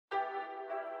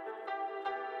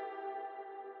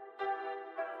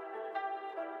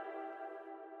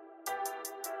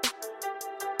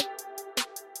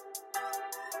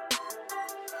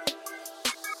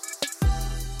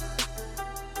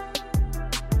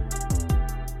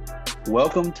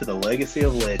Welcome to the Legacy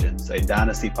of Legends, a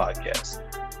Dynasty podcast.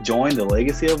 Join the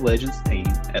Legacy of Legends team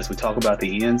as we talk about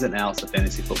the ins and outs of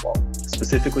fantasy football,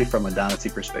 specifically from a Dynasty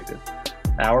perspective.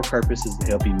 Our purpose is to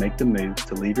help you make the move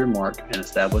to leave your mark and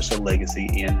establish a legacy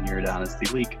in your Dynasty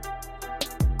league.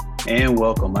 And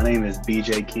welcome. My name is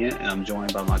BJ Kent, and I'm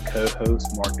joined by my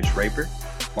co-host, Marcus Raper.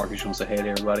 Marcus, you want to say hey to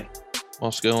everybody?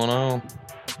 What's going on?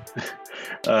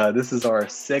 This is our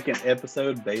second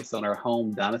episode based on our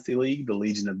home Dynasty League, the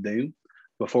Legion of Doom.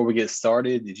 Before we get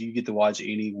started, did you get to watch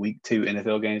any Week 2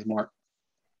 NFL games, Mark?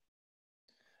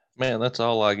 Man, that's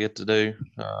all I get to do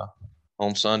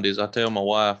on Sundays. I tell my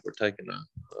wife we're taking a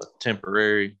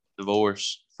temporary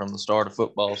divorce from the start of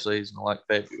football season, like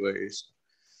February.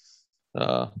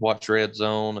 Watch Red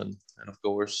Zone and of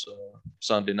course,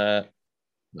 Sunday night,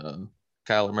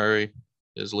 Kyler Murray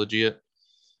is legit.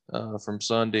 From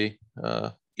Sunday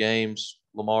games,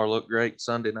 Lamar looked great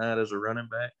Sunday night as a running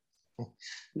back.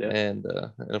 Yeah. And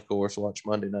of course, watch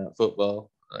Monday Night Football.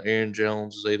 Aaron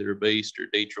Jones is either a beast or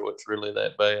Detroit's really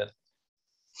that bad.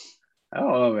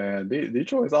 Oh, man.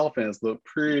 Detroit's offense looked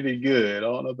pretty good. I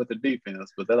don't know about the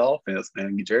defense, but that offense,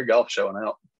 man, Jared Goff showing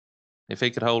out. If he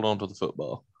could hold on to the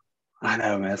football. I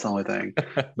know, man. That's the only thing.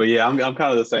 But, yeah, I'm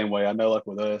kind of the same way. I know, like,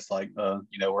 with us, like,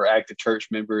 we're active church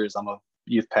members. I'm a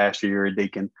youth pastor, you're a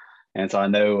deacon. And so I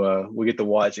know we get to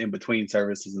watch in between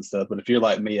services and stuff. But if you're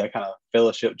like me, I kind of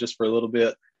fellowship just for a little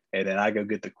bit, and then I go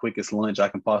get the quickest lunch I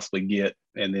can possibly get,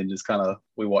 and then just kind of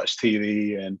we watch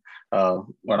TV and not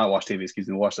watch TV,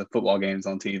 watch the football games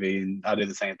on TV. And I do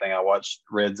the same thing. I watch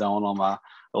Red Zone on my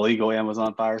illegal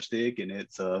Amazon Fire Stick, and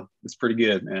it's pretty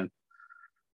good, man.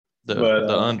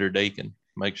 The under deacon,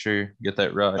 make sure you get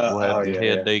that right. We'll have the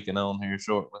head deacon on here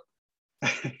shortly.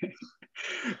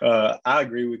 I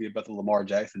agree with you about the Lamar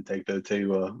Jackson take, though,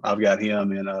 too. I've got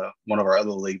him in one of our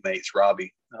other league mates,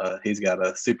 Robbie. He's got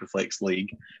a Superflex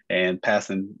league, and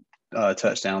passing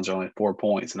touchdowns are only 4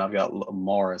 points, and I've got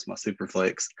Lamar as my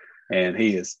Superflex, and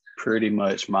he is pretty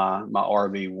much my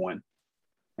RB1,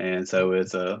 and so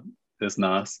it's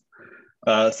nice.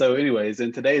 So anyways,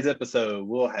 in today's episode,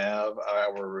 we'll have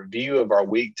our review of our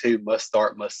Week 2 must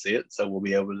start, must sit. So we'll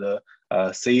be able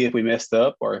to see if we messed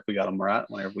up or if we got them right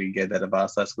whenever we gave that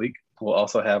advice last week. We'll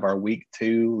also have our Week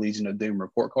 2 Legion of Doom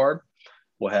report card.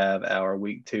 We'll have our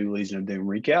Week 2 Legion of Doom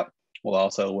recap. We'll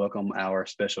also welcome our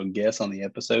special guest on the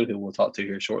episode who we'll talk to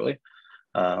here shortly.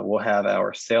 We'll have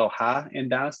our sell high in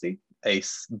Dynasty, a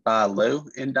buy low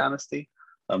in Dynasty,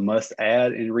 a must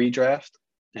add in redraft,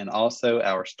 and also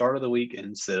our start of the week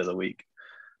and sit of the week.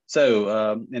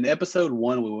 So in episode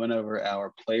 1, we went over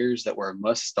our players that were a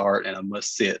must start and a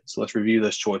must sit. So let's review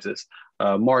those choices.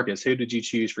 Marcus, who did you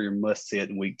choose for your must sit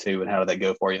in week 2, and how did that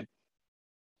go for you?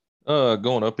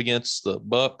 Going up against the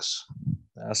Bucks,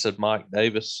 I said Mike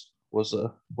Davis was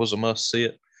a must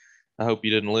sit. I hope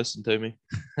you didn't listen to me.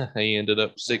 He ended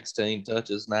up 16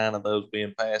 touches, 9 of those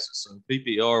being passes. So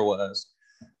PPR wise,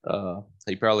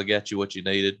 he probably got you what you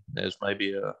needed as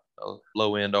maybe a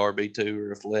low-end RB2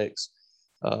 or a flex.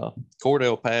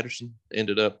 Cordell Patterson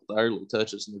ended up with early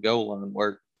touches in the goal line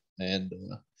work, and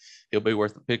he'll be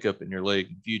worth a pickup in your league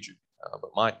in the future.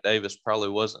 But Mike Davis probably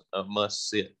wasn't a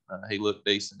must-sit. He looked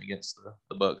decent against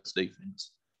the Bucs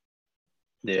defense.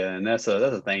 Yeah, and that's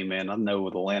a thing, man. I know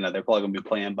with Atlanta, they're probably going to be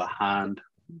playing behind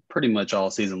pretty much all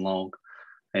season long.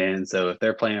 And so if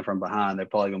they're playing from behind, they're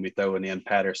probably going to be throwing in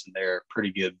Patterson there a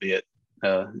pretty good bit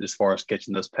as far as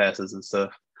catching those passes and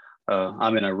stuff.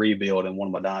 I'm in a rebuild in one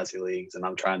of my Dynasty leagues, and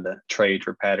I'm trying to trade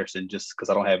for Patterson just because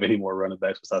I don't have any more running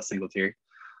backs besides Singletary.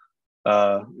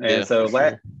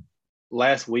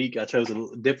 Last week, I chose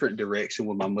a different direction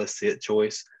with my must-sit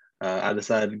choice. I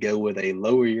decided to go with a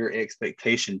lower your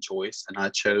expectation choice, and I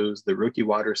chose the rookie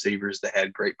wide receivers that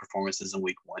had great performances in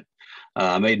week 1.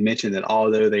 I made mention that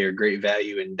although they are great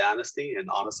value in Dynasty, and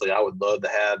honestly, I would love to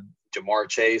have Jamar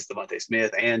Chase, Devontae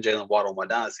Smith, and Jalen Waddle in my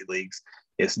Dynasty leagues,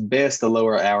 it's best to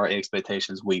lower our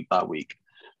expectations week by week.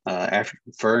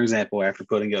 For example, after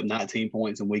putting up 19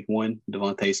 points in week 1,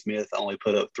 Devontae Smith only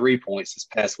put up 3 points this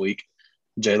past week.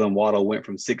 Jalen Waddle went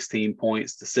from 16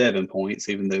 points to 7 points,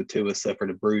 even though Tua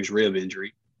suffered a bruised rib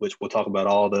injury, which we'll talk about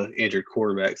all the injured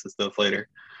quarterbacks and stuff later.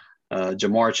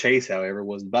 Jamar Chase, however,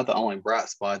 was about the only bright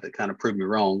spot that kind of proved me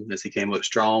wrong as he came up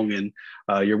strong in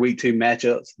your week 2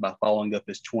 matchups by following up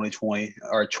his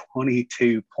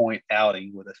 22-point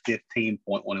outing with a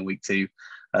 15-point one in week 2,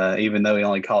 even though he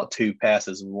only caught 2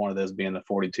 passes, with one of those being a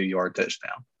 42-yard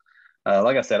touchdown.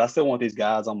 Like I said, I still want these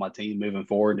guys on my team moving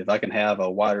forward. If I can have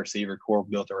a wide receiver core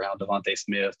built around Devontae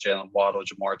Smith, Jalen Waddle,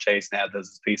 Jamar Chase, and add those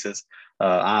as pieces,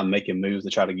 I'm making moves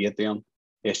to try to get them.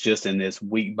 It's just in this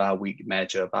week by week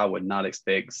matchup, I would not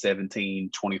expect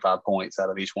 17, 25 points out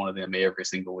of each one of them every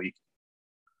single week.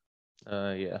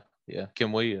 Yeah.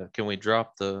 Can we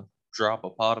drop the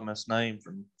dropopotamus name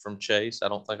from Chase? I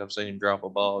don't think I've seen him drop a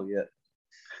ball yet.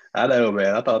 I know,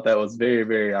 man. I thought that was very,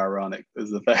 very ironic.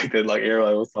 Is the fact that like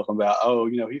everybody was talking about, oh,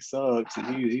 he sucks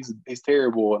and he's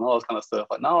terrible and all this kind of stuff.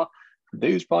 Like, no,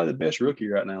 dude's probably the best rookie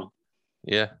right now.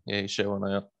 Yeah, he's showing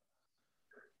up.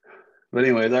 But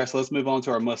anyways, all right, so let's move on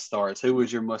to our must starts. Who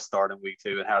was your must start in week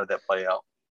 2, and how did that play out?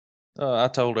 I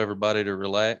told everybody to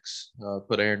relax,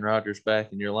 put Aaron Rodgers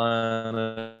back in your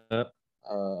lineup,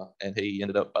 and he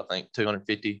ended up, I think,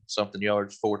 250 something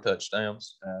yards, 4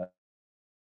 touchdowns.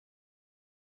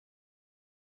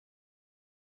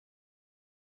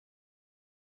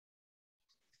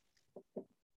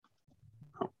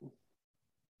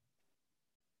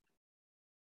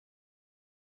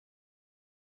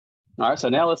 All right, so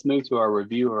now let's move to our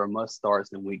review of our must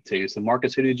starts in week 2. So,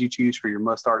 Marcus, who did you choose for your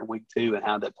must start in week 2, and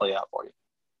how did that play out for you?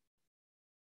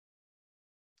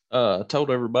 I told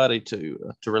everybody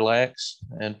to relax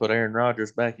and put Aaron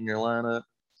Rodgers back in your lineup.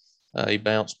 He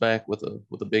bounced back with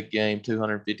a big game,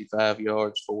 255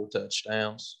 yards, 4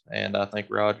 touchdowns, and I think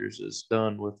Rodgers is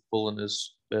done with pulling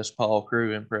his best Paul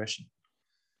Crew impression.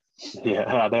 Yeah,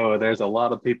 I know. There's a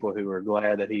lot of people who are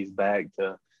glad that he's back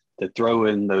to throw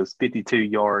in those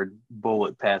 52-yard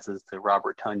bullet passes to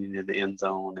Robert Tonyan in the end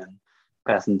zone and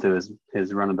passing to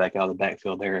his running back out of the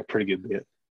backfield there a pretty good bit.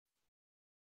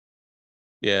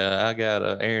 Yeah, I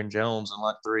got Aaron Jones in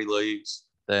like 3 leagues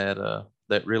that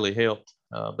really helped.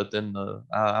 But then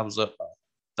I was up by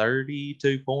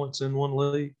 32 points in one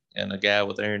league, and a guy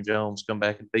with Aaron Jones come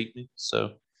back and beat me.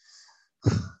 So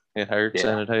it hurts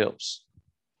and it helps.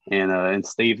 And in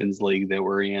Steven's league that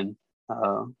we're in,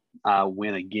 I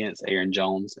went against Aaron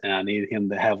Jones, and I needed him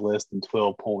to have less than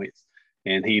 12 points,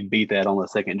 and he beat that on the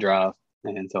second drive,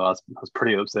 and so I was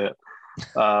pretty upset.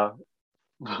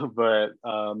 But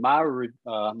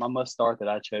my must start that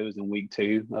I chose in week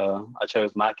 2, I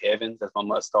chose Mike Evans as my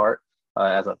must start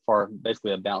for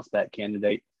basically a bounce back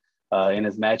candidate. In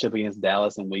his matchup against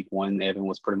Dallas in week 1, Evan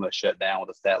was pretty much shut down with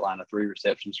a stat line of 3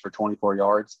 receptions for 24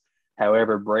 yards.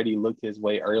 However, Brady looked his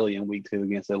way early in week 2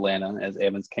 against Atlanta as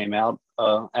Evans came out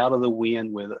of the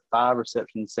win with 5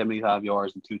 receptions, 75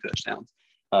 yards, and 2 touchdowns.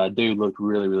 Dude looked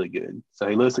really, really good. So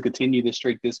he looks to continue this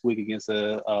streak this week against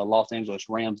the Los Angeles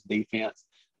Rams defense,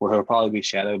 where he'll probably be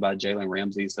shadowed by Jalen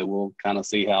Ramsey. So we'll kind of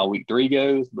see how week 3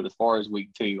 goes. But as far as week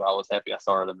 2, I was happy I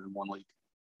started him in one league.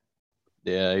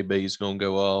 Yeah, AB's going to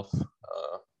go off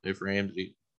if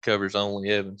Ramsey covers only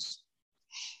Evans.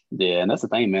 Yeah, and that's the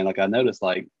thing, man. Like I noticed,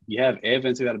 like you have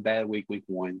Evans who had a bad week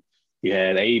 1. You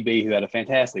had AB who had a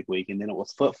fantastic week, and then it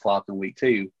was flip-flopped in week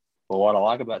 2. But what I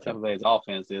like about Tampa Bay's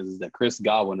offense is that Chris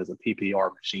Godwin is a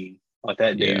PPR machine. Like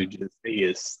that dude, he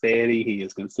is steady. He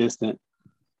is consistent.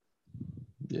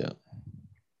 Yeah.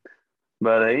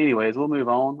 But anyways, we'll move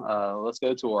on. Let's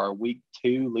go to our week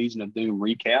 2 Legion of Doom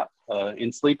recap.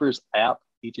 In Sleeper's app,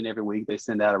 each and every week they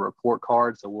send out a report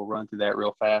card, so we'll run through that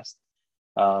real fast.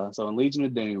 So in Legion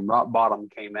of Doom, Rock Bottom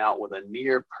came out with a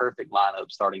near perfect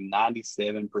lineup, starting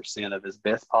 97% of his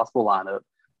best possible lineup,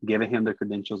 giving him the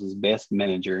credentials as best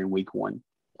manager in week 1.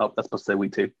 Oh, that's supposed to say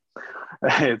week 2.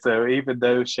 And so even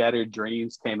though Shattered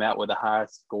Dreams came out with a high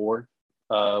score,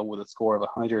 with a score of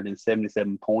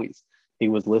 177 points, he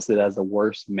was listed as the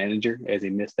worst manager as he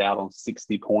missed out on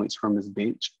 60 points from his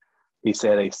bench. He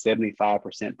set a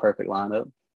 75% perfect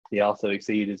lineup. He also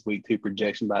exceeded his week 2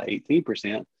 projection by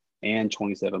 18%. And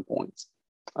 27 points.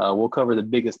 We'll cover the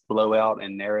biggest blowout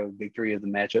and narrow victory of the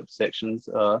matchup sections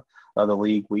of the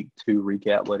league week 2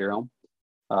 recap later on.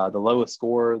 The lowest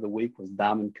score of the week was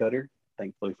Diamond Cutter,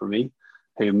 thankfully for me,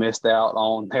 who missed out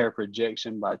on their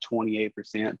projection by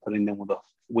 28%, putting them with a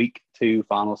week 2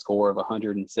 final score of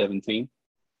 117.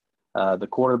 The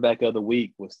quarterback of the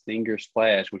week was Stinger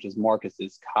Splash, which is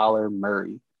Marcus's Kyler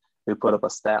Murray, who put up a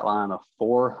stat line of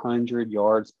 400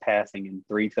 yards passing and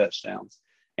 3 touchdowns,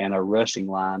 and a rushing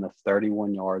line of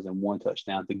 31 yards and 1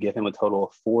 touchdown to give him a total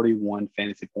of 41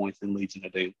 fantasy points in Legion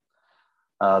of Doom.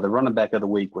 The running back of the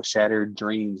week was Shattered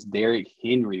Dreams Derrick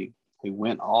Henry, who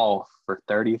went off for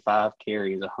 35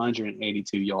 carries,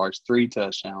 182 yards, 3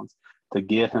 touchdowns to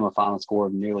give him a final score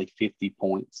of nearly 50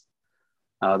 points.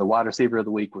 The wide receiver of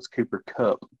the week was Cooper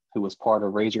Kupp, who was part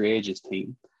of Raise Your Edge's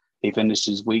team. He finished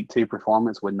his week 2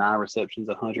 performance with 9 receptions,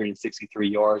 163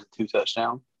 yards, and 2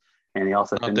 touchdowns. And he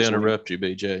also Not to interrupt you,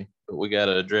 BJ, but we got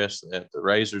to address that. The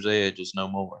Razor's Edge is no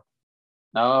more.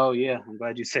 Oh, yeah. I'm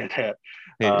glad you said that.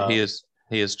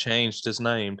 He has changed his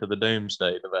name to the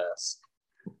Doomsday Device.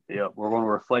 Yep. We're going to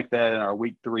reflect that in our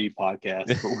week 3 podcast.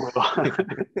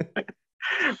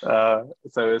 So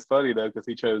it's funny though because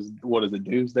he chose what is it,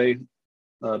 Doomsday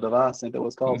device? I think that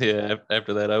was called. Yeah,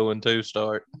 after that 0-2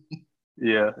 start.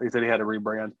 Yeah, he said he had to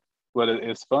rebrand. But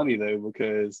it's funny though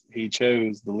because he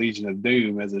chose the Legion of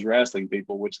Doom as his wrestling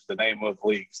people, which is the name of the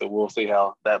league. So we'll see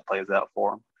how that plays out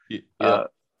for him.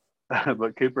 Yep.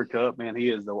 But Cooper Kupp, man, he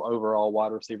is the overall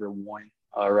wide receiver one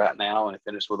right now, and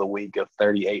finished with a week of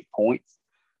 38 points.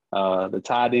 The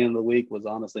tight end of the week was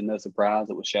honestly no surprise.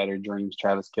 It was Shattered Dreams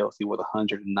Travis Kelce with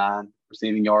 109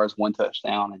 receiving yards, 1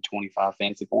 touchdown, and 25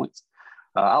 fantasy points.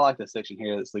 I like the section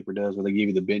here that Sleeper does where they give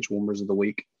you the bench warmers of the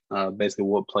week. Basically,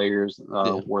 what players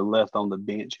were left on the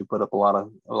bench who put up a lot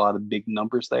of big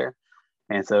numbers there.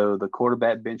 And so the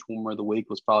quarterback bench warmer of the week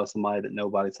was probably somebody that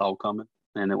nobody saw coming.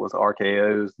 And it was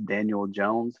RKO's Daniel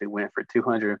Jones, who went for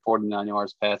 249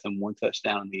 yards passing, 1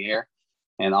 touchdown in the air,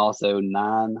 and also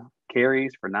 9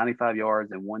 carries for 95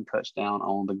 yards and 1 touchdown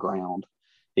on the ground.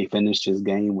 He finished his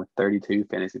game with 32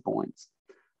 fantasy points.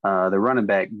 The running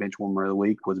back bench warmer of the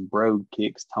week was Brogue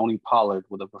Kicks Tony Pollard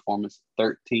with a performance of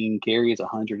 13 carries,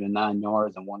 109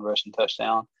 yards, and 1 rushing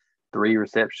touchdown, 3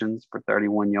 receptions for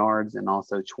 31 yards, and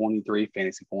also 23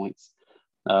 fantasy points.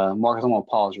 Marcus, I'm going to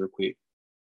pause real quick.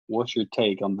 What's your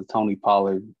take on the Tony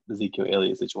Pollard, Ezekiel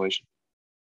Elliott situation?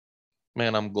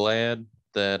 Man, I'm glad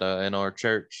that in our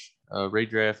church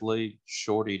redraft league,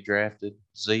 Shorty drafted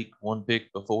Zeke 1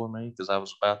 pick before me because I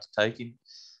was about to take him.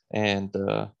 And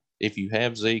if you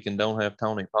have Zeke and don't have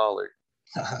Tony Pollard,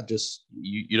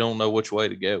 you don't know which way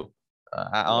to go.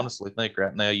 I honestly think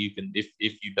right now you can, if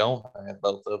you don't have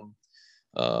both of them,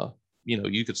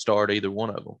 you could start either one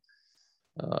of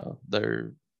them.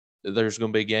 There's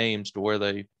going to be games to where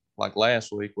they, like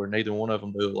last week, where neither one of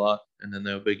them do a lot, and then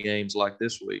there'll be games like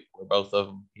this week where both of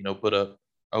them, put up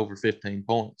over 15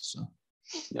 points.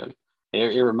 So. Yeah,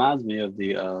 it reminds me of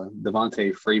the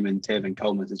Devontae Freeman, Tevin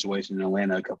Coleman situation in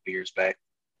Atlanta a couple of years back,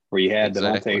 where you had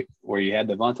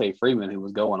Devontae Freeman who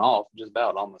was going off just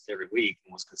about almost every week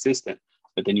and was consistent,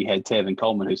 but then you had Tevin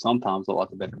Coleman who sometimes looked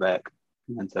like a better back,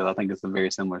 and so I think it's a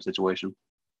very similar situation.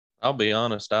 I'll be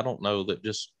honest, I don't know that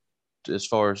just as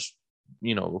far as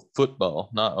football,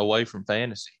 not away from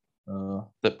fantasy,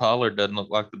 that Pollard doesn't look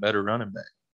like the better running back.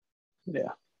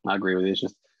 Yeah, I agree with you. It's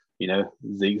just,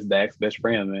 Zeke's Dak's best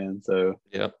friend, man. So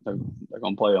yep. they're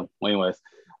going to play him. Well, anyways,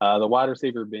 the wide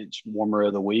receiver bench warmer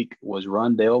of the week was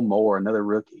Rondale Moore, another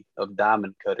rookie of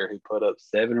Diamond Cutter, who put up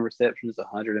 7 receptions,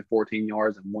 114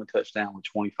 yards, and 1 touchdown with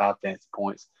 25 fantasy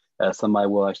points. Somebody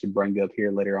will actually bring up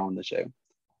here later on in the show.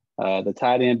 The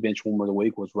tight end bench warmer of the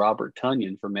week was Robert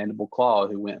Tunyon for Mandible Claw,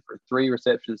 who went for 3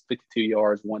 receptions, 52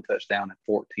 yards, 1 touchdown, and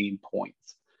 14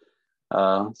 points.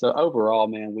 So overall,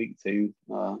 man, week 2,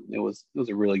 it was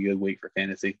a really good week for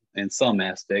fantasy in some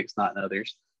aspects, not in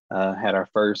others. Had our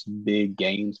first big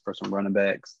games for some running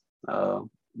backs.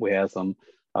 We had some.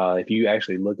 If you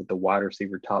actually look at the wide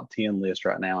receiver top 10 list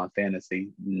right now in fantasy,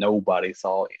 nobody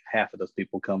saw half of those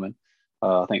people coming.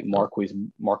 I think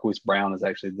Marquise Brown is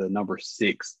actually the number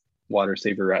 6 wide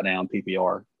receiver right now in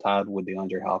PPR, tied with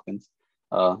DeAndre Hopkins.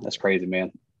 That's crazy,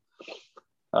 man.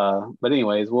 But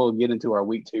anyways, we'll get into our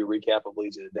week 2 recap of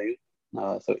Legion of Doom.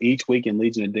 So each week in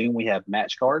Legion of Doom, we have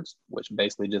match cards, which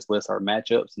basically just lists our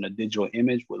matchups in a digital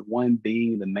image, with one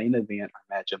being the main event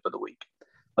or matchup of the week.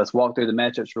 Let's walk through the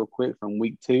matchups real quick from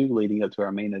week 2 leading up to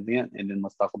our main event, and then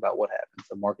let's talk about what happened.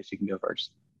 So Marcus, you can go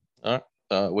first. All right.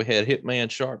 We had Hitman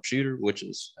Sharpshooter, which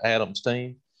is Adam's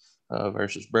team,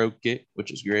 versus Brogue Kick,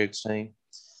 which is Greg's team.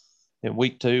 In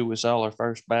week 2, we saw our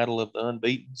first battle of the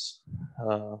unbeatens.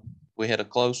 We had a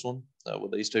close one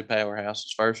with these two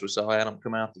powerhouses. First, we saw Adam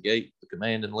come out the gate, the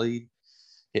commanding lead.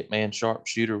 Hitman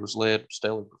Sharpshooter was led with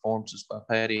stellar performances by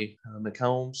Patty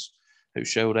McCombs, who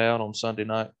showed out on Sunday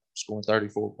night, scoring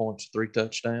 34 points, 3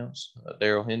 touchdowns.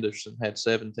 Daryl Henderson had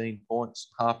 17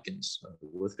 points. Hopkins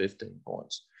with 15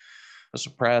 points. A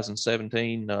surprising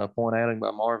 17-point outing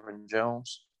by Marvin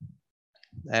Jones.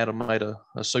 Adam made a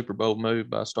Super Bowl move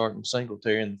by starting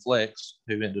Singletary in the flex,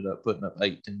 who ended up putting up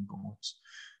 18 points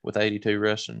with 82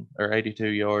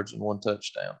 yards and 1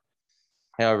 touchdown.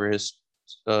 However, his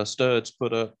studs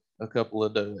put up a couple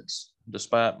of duds.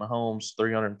 Despite Mahomes'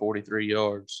 343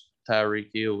 yards, Tyreek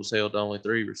Hill was held to only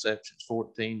 3 receptions,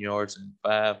 14 yards, and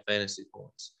 5 fantasy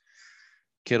points.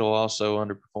 Kittle also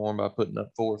underperformed by putting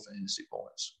up 4 fantasy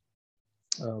points.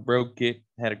 Brogue Kick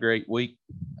had a great week,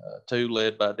 2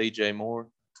 led by DJ Moore,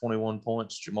 21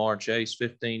 points. Jamar Chase,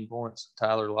 15 points.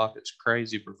 Tyler Lockett's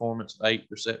crazy performance of 8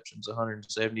 receptions,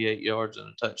 178 yards, and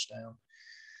a touchdown,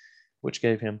 which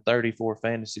gave him 34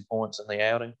 fantasy points in the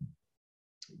outing.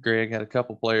 Greg had a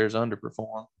couple players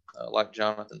underperform, like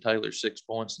Jonathan Taylor, 6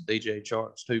 points, and DJ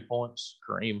Chark's 2 points.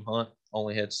 Kareem Hunt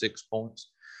only had 6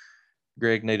 points.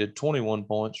 Greg needed 21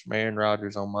 points from Aaron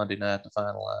Rodgers on Monday night to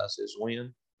finalize his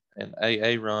win. And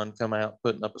Ron come out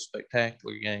putting up a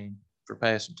spectacular game for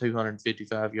passing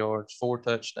 255 yards, 4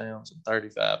 touchdowns, and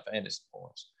 35 fantasy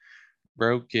points.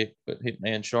 Bro kicked but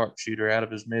Hitman Sharpshooter out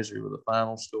of his misery with a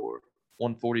final score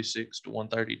 146 to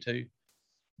 132.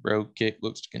 Bro Kick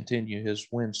looks to continue his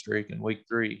win streak in week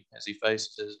 3 as he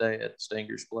faces his dad,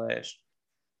 Stinger Splash.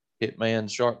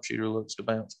 Hitman Sharpshooter looks to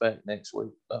bounce back next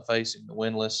week by facing the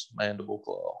winless Mandible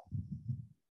Claw.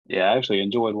 Yeah, I actually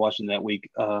enjoyed watching that week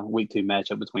 2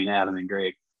 matchup between Adam and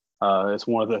Greg. It's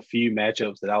one of the few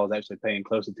matchups that I was actually paying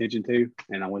close attention to.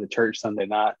 And I went to church Sunday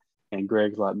night, and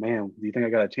Greg's like, "Man, do you think I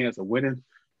got a chance of winning?"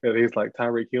 Because he's like,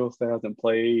 Tyreek Hill still hasn't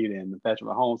played, and Patrick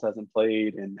Mahomes hasn't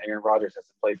played, and Aaron Rodgers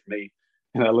hasn't played for me.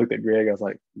 And I looked at Greg. I was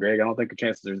like, "Greg, I don't think your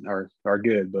chances are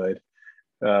good, bud."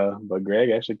 But Greg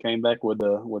actually came back with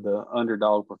the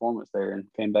underdog performance there and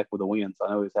came back with a win. So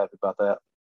I know he's happy about that.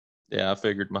 Yeah, I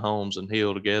figured Mahomes and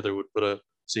Hill together would put up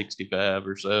 65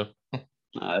 or so.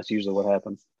 That's usually what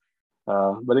happens.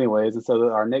 But anyways, and so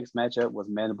our next matchup was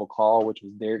Mandible Claw, which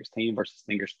was Derek's team versus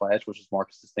Stinger Splash, which was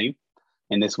Marcus's team.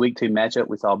 In this week 2 matchup,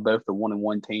 we saw both the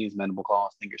 1-1 teams, Mandible Claw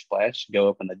and Stinger Splash, go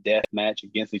up in a death match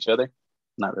against each other.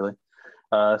 Not really.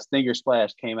 Stinger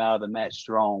Splash came out of the match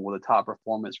strong with a top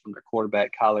performance from their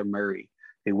quarterback, Kyler Murray,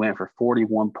 who went for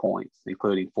 41 points,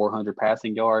 including 400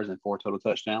 passing yards and 4 total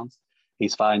touchdowns.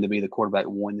 He's fighting to be the quarterback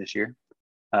 1 this year.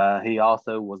 He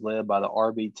also was led by the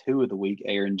RB2 of the week,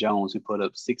 Aaron Jones, who put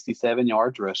up 67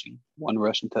 yards rushing, 1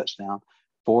 rushing touchdown,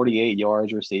 48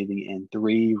 yards receiving, and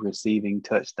 3 receiving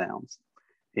touchdowns.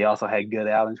 He also had good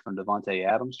outings from Devontae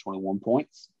Adams, 21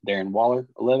 points, Darren Waller,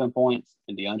 11 points,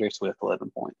 and DeAndre Swift, 11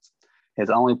 points. His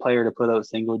only player to put up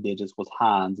single digits was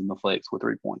Hines in the flex with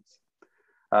 3 points.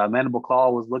 Mandible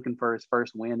Claw was looking for his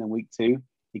first win in week 2.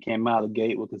 He came out of the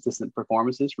gate with consistent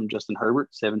performances from Justin Herbert,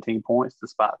 17 points,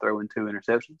 despite throwing 2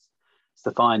 interceptions.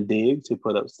 Stephon Diggs, who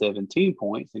put up 17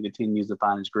 points and continues to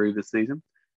find his groove this season.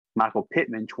 Michael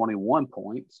Pittman, 21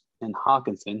 points. And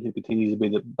Hawkinson, who continues to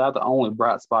be about the only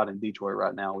bright spot in Detroit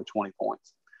right now with 20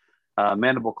 points.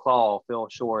 Mandible Claw fell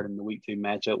short in the week 2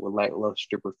 matchup with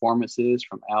lackluster performances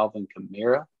from Alvin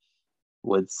Kamara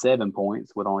with 7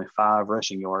 points with only 5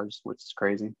 rushing yards, which is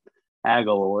crazy.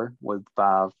 Aguilar with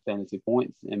 5 fantasy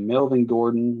points, and Melvin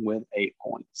Gordon with 8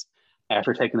 points.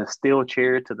 After taking a steel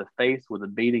chair to the face with a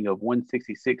beating of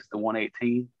 166 to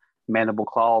 118, Mandible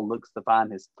Claw looks to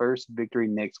find his first victory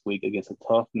next week against a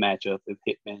tough matchup with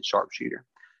Hitman Sharpshooter.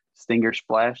 Stinger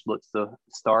Splash looks to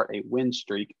start a win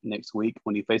streak next week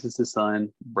when he faces his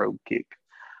son, Bro Kick.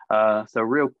 So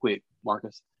real quick,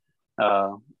 Marcus,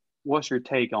 what's your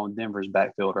take on Denver's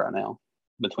backfield right now?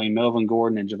 Between Melvin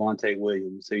Gordon and Javonte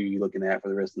Williams, who are you looking at for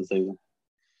the rest of the season?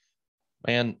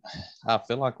 Man, I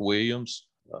feel like Williams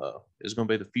is going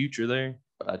to be the future there,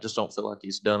 but I just don't feel like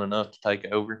he's done enough to take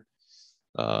over.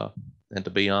 And to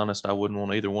be honest, I wouldn't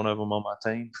want either one of them on my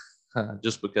team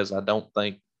just because I don't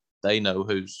think they know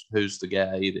who's the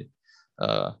guy either.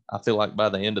 I feel like by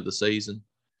the end of the season,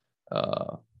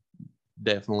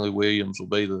 definitely Williams will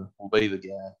be the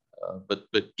guy.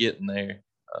 But getting there,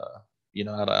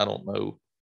 I don't know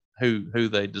who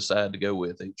they decide to go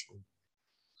with each week.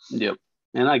 Yep,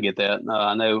 and I get that.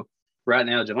 I know right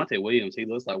now Javonte Williams, he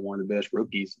looks like one of the best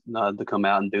rookies to come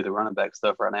out and do the running back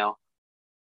stuff right now.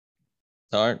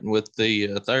 All right, with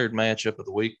the third matchup of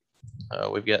the week,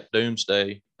 we've got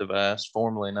Doomsday Device,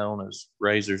 formerly known as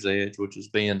Razor's Edge, which is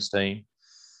Ben's team,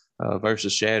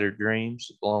 versus Shattered Dreams.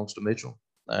 It belongs to Mitchell.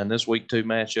 And this week 2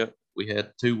 matchup, we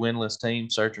had 2 winless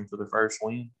teams searching for their first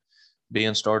win.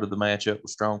 Ben started the matchup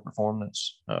with strong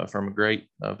performance from a great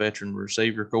veteran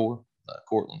receiver core,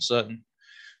 Cortland Sutton,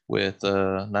 with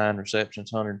 9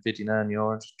 receptions, 159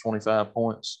 yards, 25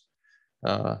 points.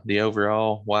 The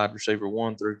overall wide receiver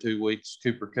 1 through 2 weeks,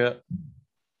 Cooper Kupp,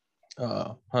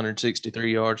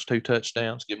 163 yards, 2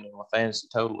 touchdowns, giving him a fantasy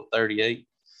total of 38.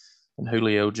 And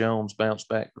Julio Jones bounced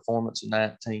back performance of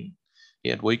 19. He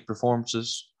had weak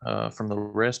performances from the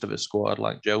rest of his squad,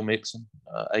 like Joe Mixon,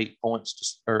 8 points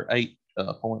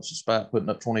despite putting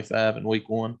up 25 in week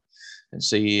 1, and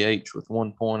CEH with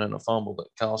 1 point and a fumble that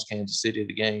cost Kansas City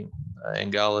the game,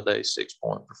 and Galladay's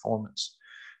 6-point performance.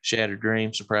 Shattered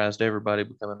Dream surprised everybody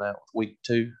by coming out with week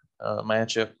 2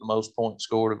 matchup. The most points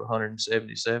scored of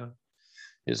 177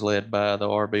 is led by the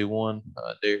RB1,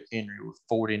 Derrick Henry, with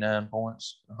 49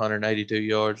 points, 182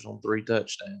 yards on 3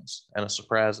 touchdowns, and a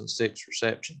surprising 6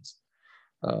 receptions.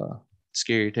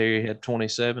 Scary Terry had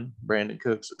 27, Brandon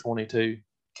Cooks with 22,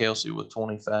 Kelsey with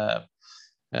 25.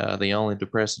 The only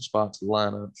depressing spots of the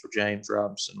lineups were James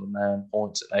Robinson with 9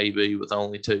 points and AB with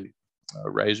only 2.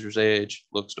 Razor's Edge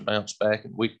looks to bounce back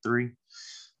in week 3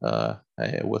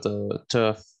 with a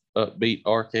tough, upbeat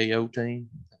RKO team.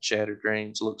 Shattered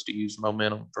Dreams looks to use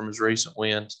momentum from his recent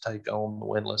win to take on the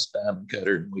winless Diamond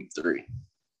Cutter in Week 3.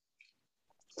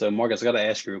 So, Marcus, I got to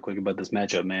ask you real quick about this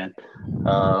matchup, man.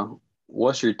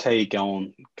 What's your take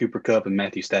on Cooper Kupp and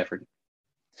Matthew Stafford?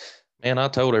 Man, I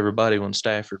told everybody when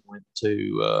Stafford went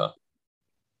to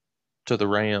the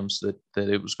Rams that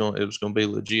it was going to be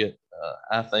legit.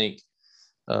 I think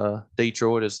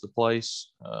Detroit is the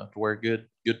place to where good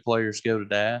players go to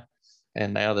die.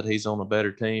 And now that he's on a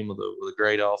better team with a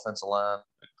great offensive line,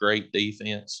 a great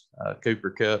defense,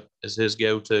 Cooper Kupp is his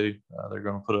go-to. They're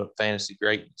going to put up fantasy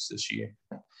greatness this year.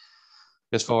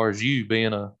 As far as you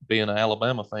being an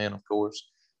Alabama fan, of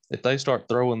course, if they start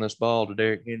throwing this ball to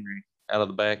Derrick Henry out of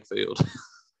the backfield,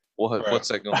 what's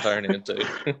that going to turn into?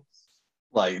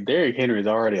 Like, Derrick Henry is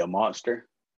already a monster,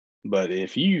 but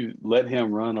if you let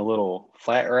him run a little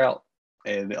flat route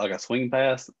and like a swing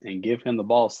pass and give him the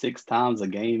ball 6 times a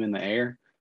game in the air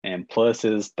and plus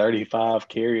his 35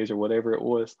 carries or whatever it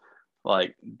was,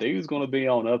 like, dude's going to be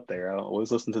on up there. I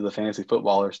was listening to the fantasy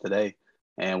footballers today,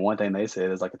 and one thing they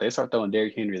said is, like, if they start throwing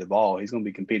Derrick Henry the ball, he's going to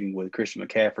be competing with Christian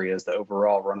McCaffrey as the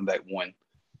overall running back one.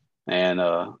 And,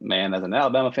 man, as an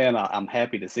Alabama fan, I'm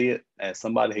happy to see it. As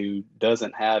somebody who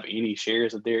doesn't have any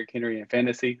shares of Derrick Henry in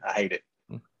fantasy, I hate it.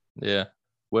 Yeah.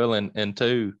 Well, and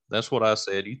two, that's what I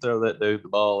said. You throw that dude the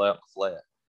ball out in the flat,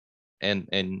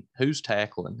 and who's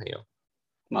tackling him?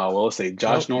 Oh, well, let's see.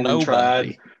 Josh Norman tried.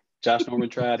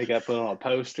 He got put on a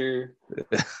poster.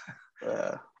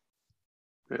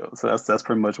 So that's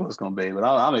pretty much what it's going to be. But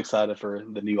I'm excited for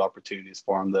the new opportunities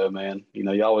for him, though, man. You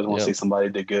know, you always want to see somebody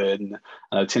do good. And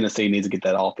I know Tennessee needs to get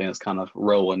that offense kind of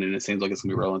rolling, and it seems like it's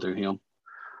going to be rolling through him.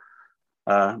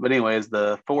 But anyways,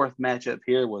 the fourth matchup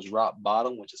here was Rock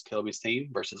Bottom, which is Kelby's team,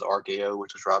 versus RKO,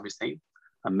 which is Robbie's team.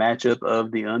 A matchup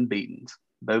of the unbeatens.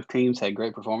 Both teams had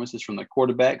great performances from their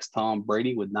quarterbacks, Tom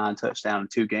Brady with 9 touchdowns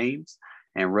in 2 games,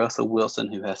 and Russell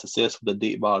Wilson, who has assists with the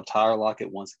deep ball tire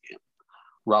locket once again.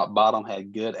 Rock Bottom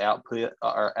had good output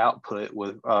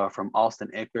with from Austin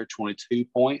Eckler, 22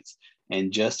 points,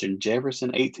 and Justin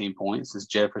Jefferson, 18 points, as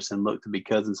Jefferson looked to be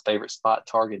Cousins' favorite spot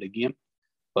target again.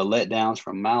 But letdowns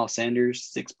from Miles Sanders,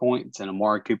 6 points, and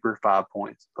Amari Cooper, 5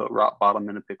 points, put Rock Bottom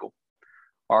in a pickle.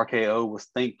 RKO was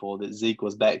thankful that Zeke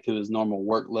was back to his normal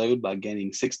workload by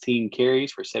gaining 16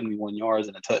 carries for 71 yards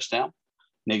and a touchdown.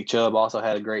 Nick Chubb also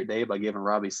had a great day by giving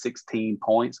Robbie 16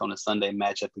 points on a Sunday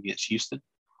matchup against Houston.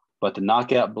 But the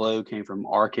knockout blow came from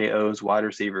RKO's wide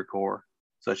receiver core,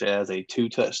 such as a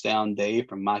 2-touchdown day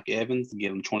from Mike Evans to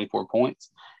give him 24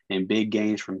 points, and big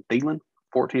gains from Thielen,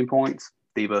 14 points,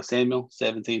 Deebo Samuel,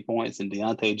 17 points, and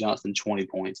Deontay Johnson, 20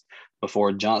 points,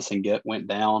 before Johnson went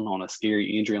down on a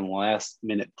scary injury in the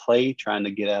last-minute play trying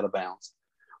to get out of bounds.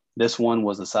 This one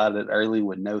was decided early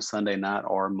with no Sunday night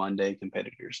or Monday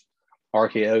competitors.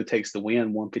 RKO takes the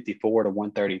win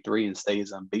 154-133 and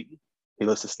stays unbeaten. He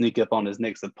looks to sneak up on his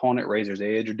next opponent, Razor's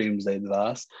Edge or Doomsday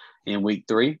Device, in Week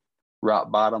 3.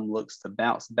 Rock Bottom looks to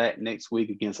bounce back next week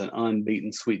against an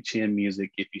unbeaten Sweet Chin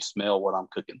Music, if you smell what I'm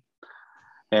cooking.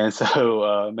 And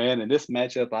so, man, in this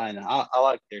matchup, I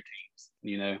like their teams,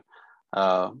 you know.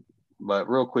 But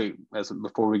real quick,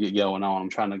 before we get going on, I'm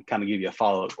trying to kind of give you a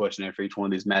follow-up question after each one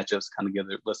of these matchups, kind of give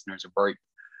the listeners a break.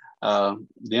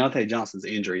 Deontay Johnson's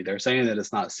injury, they're saying that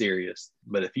it's not serious,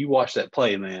 but if you watch that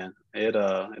play, man, it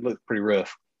looks pretty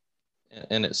rough.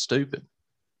 And it's stupid.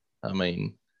 I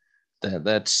mean,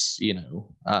 that's, you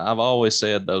know, I've always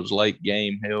said those late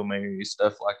game Hail Mary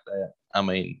stuff like that. I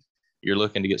mean, you're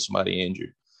looking to get somebody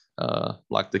injured.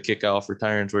 Like the kickoff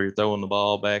returns where you're throwing the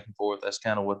ball back and forth. That's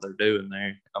kind of what they're doing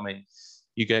there. I mean,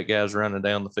 you got guys running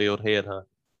down the field head hunt.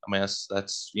 I mean,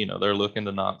 that's, you know, they're looking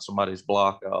to knock somebody's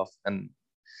block off. And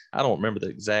I don't remember the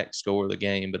exact score of the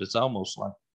game, but it's almost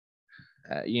like,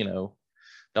 you know,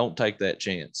 don't take that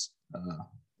chance.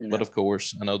 But of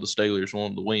course, I know the Steelers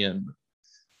wanted to win.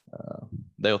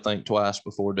 They'll think twice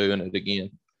before doing it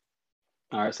again.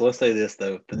 All right, so let's say this,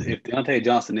 though. If Deontay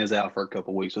Johnson is out for a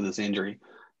couple of weeks with this injury,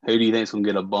 who do you think is going to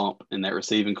get a bump in that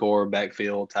receiving core,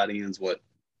 backfield, tight ends, what?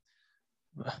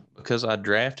 Because I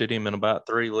drafted him in about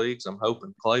 3 leagues, I'm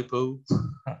hoping Claypool.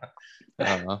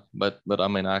 But I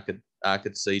mean, I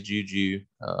could see Juju,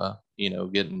 you know,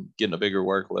 getting a bigger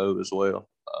workload as well.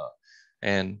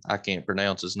 And I can't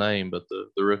pronounce his name, but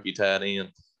the rookie tight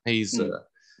end, he's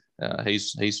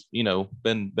you know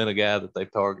been a guy that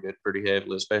they've targeted pretty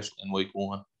heavily, especially in Week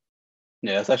 1.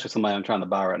 Yeah, it's actually somebody I'm trying to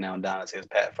buy right now in Dynasty. Is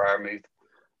Pat Freiermuth.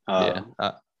 Yeah,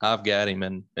 I've got him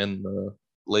in the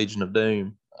Legion of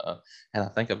Doom, and I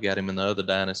think I've got him in the other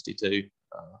Dynasty too.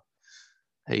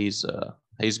 He's going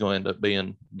to end up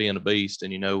being a beast,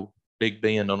 and you know Big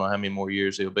Ben, don't know how many more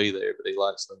years he'll be there, but he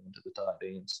likes them to the tight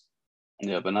ends.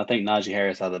 Yeah, but I think Najee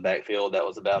Harris out of the backfield, that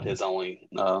was about his only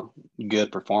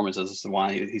good performance. This is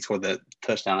why he scored that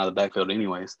touchdown out of the backfield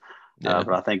anyways. Yeah.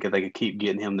 But I think if they could keep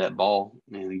getting him that ball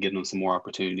and getting him some more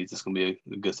opportunities, it's going to be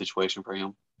a good situation for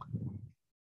him.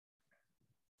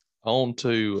 On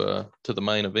to the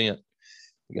main event.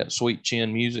 We got Sweet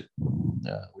Chin Music,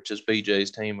 which is BJ's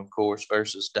team, of course,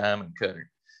 versus Diamond Cutter.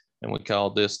 And we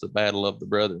called this the Battle of the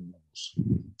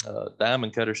Brother-in-laws.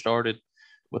 Diamond Cutter started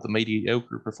with a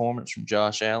mediocre performance from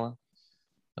Josh Allen,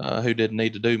 who didn't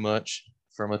need to do much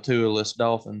from a Tua-less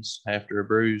Dolphins after a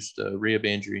bruised rib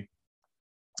injury.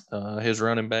 His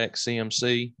running back,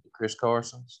 CMC, Chris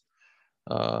Carson's,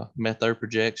 met their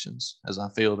projections, as I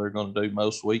feel they're going to do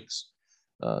most weeks.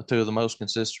 Two of the most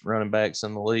consistent running backs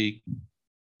in the league.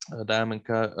 Diamond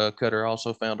Cutter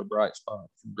also found a bright spot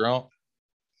from Gronk,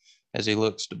 as he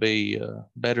looks to be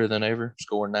better than ever,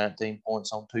 scoring 19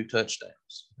 points on 2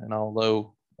 touchdowns. And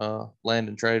although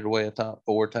Landon traded away a top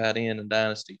 4 tight end in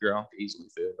Dynasty, Gronk easily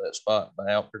filled that spot by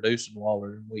outproducing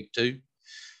Waller in week 2,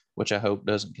 which I hope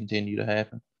doesn't continue to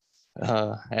happen.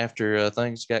 After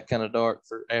things got kind of dark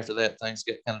for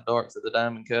the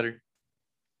Diamond Cutter,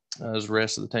 as the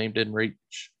rest of the team didn't reach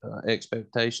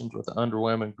expectations with the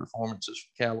underwhelming performances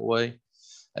from Callaway,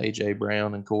 A.J.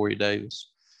 Brown, and Corey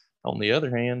Davis. On the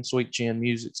other hand, Sweet Chin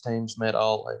Music's teams met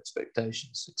all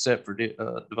expectations, except for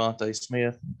Devontae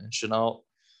Smith and Chenault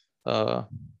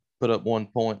put up 1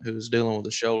 point, who was dealing with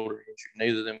a shoulder injury.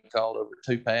 Neither of them called over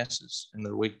 2 passes in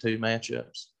their week 2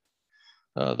 matchups.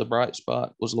 The bright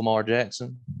spot was Lamar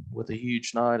Jackson with a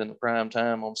huge night in the prime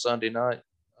time on Sunday night,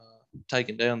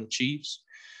 taking down the Chiefs.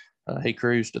 He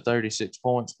cruised to 36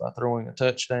 points by throwing a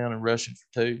touchdown and rushing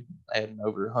for 2, adding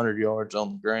over 100 yards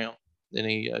on the ground. Then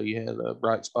you had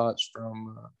bright spots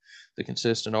from the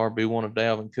consistent RB1 of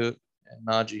Dalvin Cook and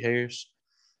Najee Harris,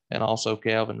 and also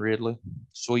Calvin Ridley.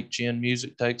 Sweet Chin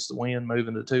Music takes the win,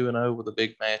 moving to 2-0 with a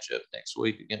big matchup next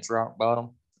week against Rock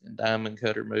Bottom, and Diamond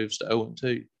Cutter moves to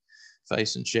 0-2,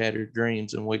 facing Shattered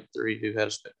Dreams in week 3, who had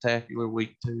a spectacular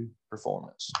week 2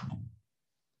 performance.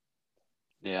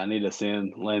 Yeah, I need to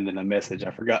send Landon a message.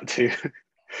 I forgot to.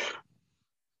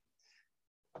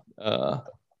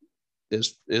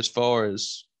 As far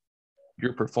as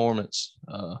your performance,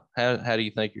 how do you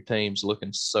think your team's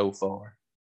looking so far?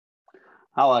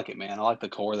 I like it, man. I like the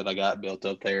core that I got built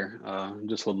up there.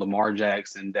 Just with Lamar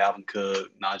Jackson, Dalvin Cook,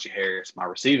 Najee Harris. My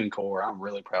receiving core, I'm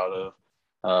really proud of.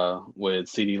 With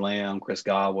CeeDee Lamb, Chris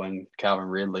Godwin, Calvin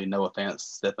Ridley, Noah Fant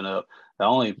stepping up. The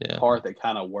only part that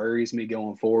kind of worries me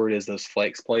going forward is those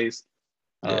flex plays.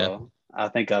 I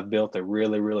think I've built a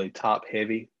really, really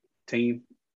top-heavy team,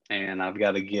 and I've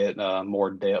got to get more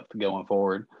depth going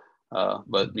forward.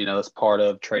 But, it's part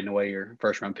of trading away your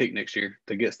first-round pick next year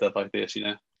to get stuff like this,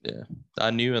 Yeah,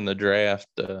 I knew in the draft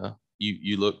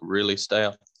you look really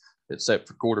stout, except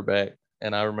for quarterback.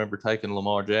 And I remember taking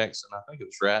Lamar Jackson. I think it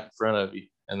was right in front of you,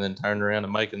 and then turning around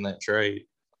and making that trade.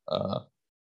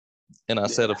 And I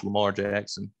said, if Lamar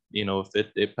Jackson, if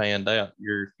it panned out,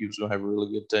 you was going to have a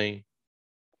really good team.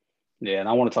 Yeah, and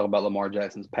I want to talk about Lamar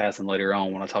Jackson's passing later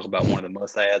on when I talk about one of the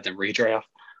must-adds in redraft.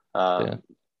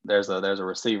 There's a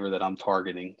receiver that I'm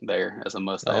targeting there as a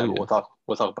must-add. We'll talk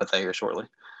about that here shortly.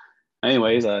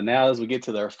 Anyways, now as we get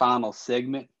to their final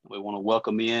segment, we want to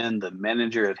welcome in the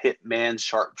manager of Hitman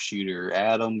Sharpshooter,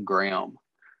 Adam Graham.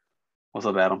 What's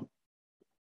up, Adam?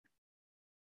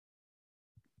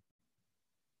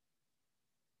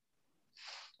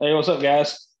 Hey, what's up,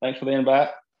 guys? Thanks for the invite.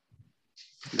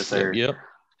 Yes, sir. Yep.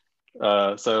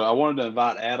 So I wanted to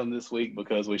invite Adam this week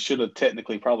because we should have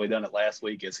technically probably done it last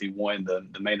week as he won the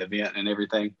main event and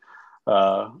everything.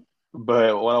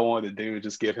 But what I wanted to do is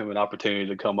just give him an opportunity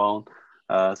to come on.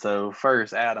 So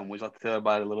first, Adam, would you like to tell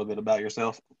everybody a little bit about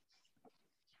yourself?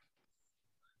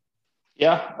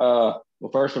 Yeah.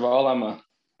 Well, first of all, I'm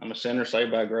a sinner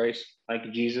saved by grace. Thank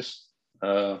you, Jesus.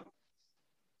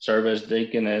 Serve as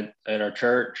deacon at our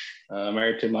church.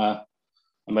 Married to my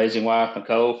amazing wife,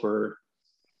 Nicole, for,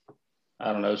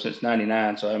 I don't know, since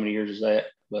 99. So how many years is that?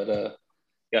 But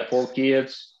got 4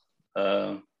 kids,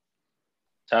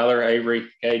 Tyler, Avery,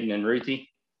 Caden, and Ruthie.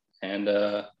 And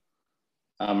I'm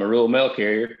a rural mail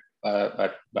carrier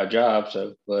by job.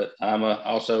 So, but I'm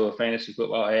also a fantasy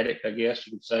football addict, I guess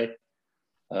you could say.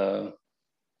 Kind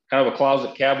of a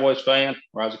closet Cowboys fan,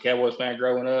 where I was a Cowboys fan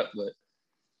growing up, but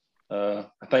I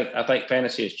think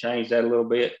fantasy has changed that a little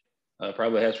bit.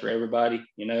 Probably has for everybody,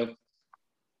 because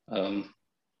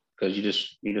you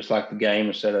just like the game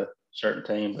instead of a certain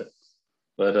team.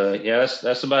 But yeah,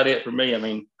 that's about it for me. I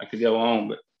mean, I could go on,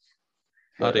 but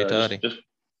Hotty toddy.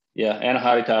 and a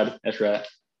hotty toddy. That's right.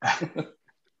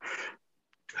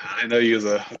 I know you was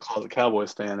a closet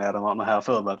Cowboys fan, Adam. I don't know how I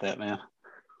feel about that, man.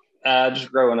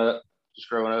 Just growing up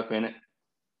in it.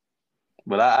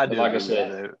 But I do like I agree with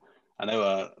said, you, though. I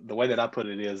know the way that I put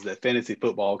it is that fantasy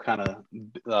football kind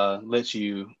of lets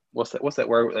you what's that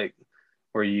word like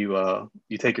where you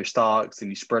take your stocks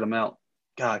and you spread them out.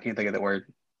 God, I can't think of that word.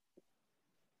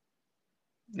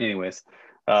 Anyways,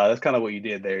 that's kind of what you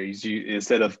did there. You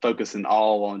instead of focusing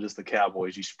all on just the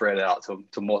Cowboys, you spread out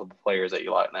to multiple players that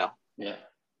you like now. Yeah,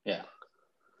 yeah.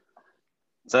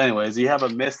 So, anyways, do you have a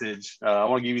message? I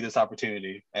want to give you this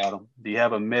opportunity, Adam. Do you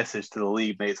have a message to the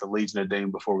league mates of Legion of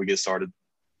Doom before we get started?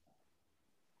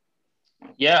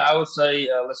 Yeah, I would say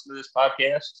listen to this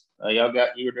podcast.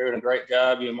 You're doing a great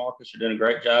job. You and Marcus are doing a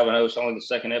great job. I know it's only the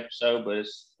second episode, but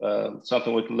it's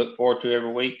something we can look forward to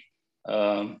every week.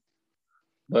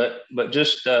 But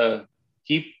just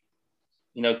keep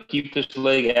this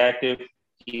league active,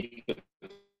 keep it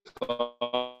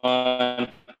fun.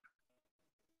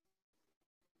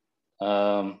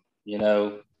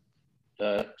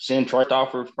 Send trade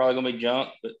offers probably gonna be junk,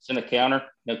 but send a counter.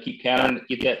 Keep countering,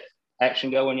 keep that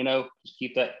action going. Just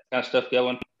keep that kind of stuff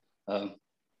going.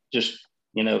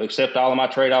 Accept all of my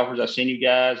trade offers. I've seen you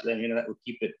guys, and that will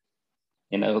keep it.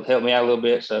 Help me out a little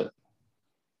bit. So,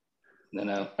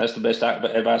 that's the best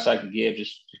advice I can give.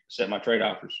 Just accept my trade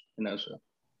offers. So.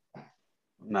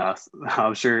 Nice.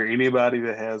 I'm sure anybody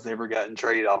that has ever gotten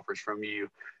trade offers from you,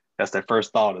 that's their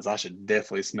first thought is I should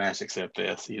definitely smash accept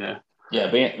this.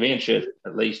 Yeah, Ben should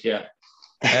at least. Yeah.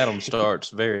 Adam starts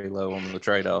very low on the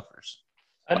trade offers.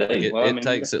 I do. It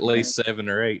takes at least 7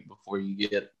 or 8 before you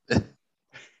get it.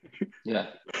 Yeah.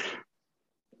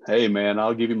 Hey, man,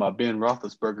 I'll give you my Ben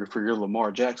Roethlisberger for your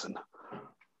Lamar Jackson.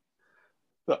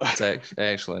 It's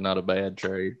actually not a bad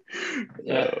trade.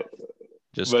 Yeah.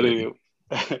 Just but kidding.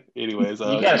 anyways,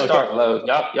 you got to start low.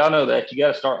 Y'all know that. You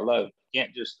got to start low. You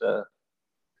can't just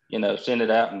send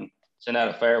it out and send out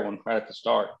a fair one right at the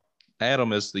start.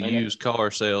 Adam is the used car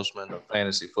salesman of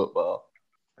fantasy football.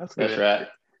 That's good. That's right.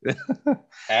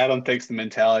 Adam takes the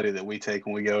mentality that we take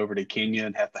when we go over to Kenya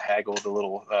and have to haggle the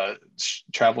little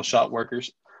travel shop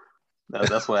workers.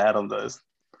 That's what Adam does.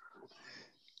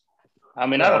 I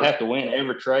mean, I don't have to win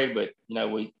every trade, but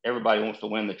everybody wants to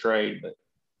win the trade, but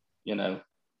you got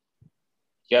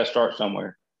to start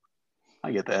somewhere.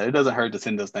 I get that. It doesn't hurt to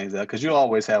send those things out because you'll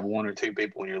always have 1 or 2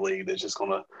 people in your league that's just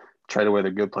going to trade away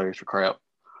their good players for crap.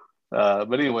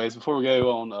 But anyways, before we go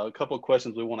on, a couple of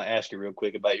questions we want to ask you real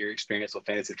quick about your experience with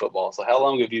fantasy football. So how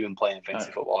long have you been playing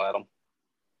fantasy football, Adam?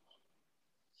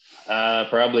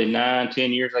 Probably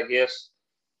 9-10 years, I guess.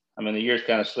 I mean, the years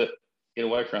kind of get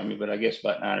away from me, but I guess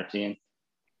about 9 or 10.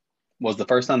 Was the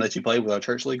first time that you played with our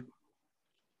church league?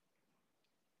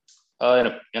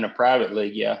 In a private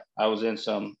league, yeah. I was in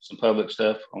some public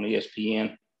stuff on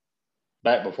ESPN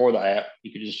back before the app.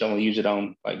 You could just only use it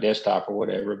on like desktop or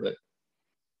whatever, but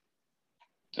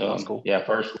that's cool. Yeah,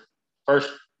 first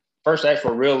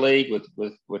actual real league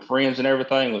with friends and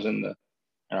everything was in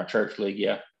our church league.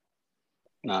 Yeah.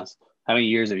 Nice. How many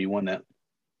years have you won that?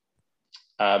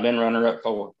 I've been runner-up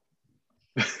 4.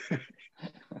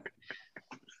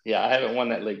 Yeah, I haven't won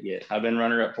that league yet. I've been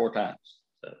runner-up 4 times.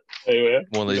 So.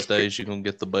 One of these days you're gonna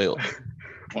get the belt.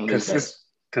 One of these days.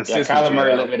 Yeah, Kyler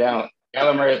Murray let me down.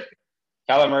 Kyler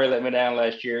Murray let me down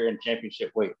last year in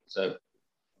championship week. So.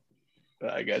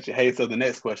 I got you. Hey, so the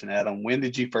next question, Adam, when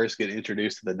did you first get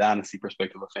introduced to the Dynasty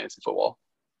perspective of fantasy football?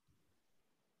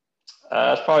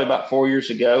 It's probably about 4 years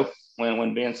ago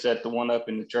when Ben set the one up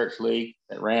in the church league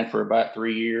that ran for about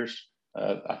 3 years.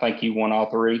 I think he won all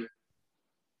 3,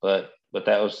 but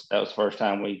that was the first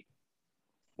time we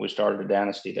started a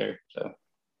Dynasty there. So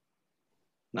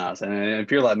nice. And if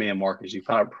you're like me and Marcus, you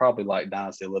probably like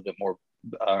Dynasty a little bit more,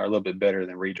 or a little bit better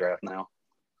than redraft now.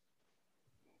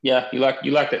 Yeah, you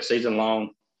like that season long,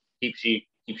 keeps you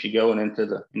going into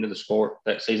the sport.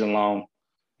 That season long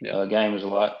game is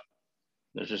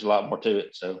there's just a lot more to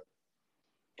it. So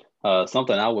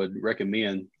something I would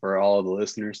recommend for all of the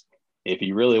listeners, if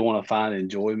you really want to find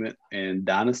enjoyment in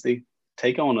Dynasty,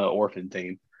 take on an orphan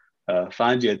team.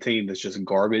 Find you a team that's just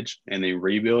garbage and then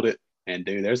rebuild it. And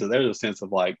dude, there's a sense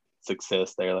of like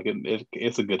success there. Like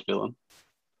it's a good feeling.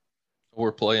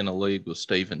 We're playing a league with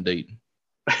Stephen Deaton.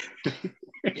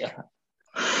 Yeah.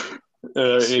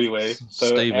 Anyway, so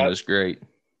Stephen is great.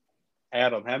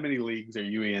 Adam, how many leagues are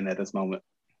you in at this moment?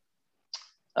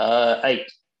 8.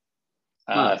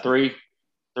 Nice. 3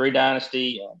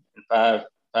 Dynasty and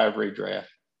 5 redraft.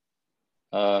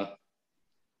 Of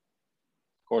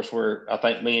course, I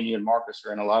think me and you and Marcus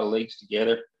are in a lot of leagues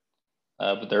together.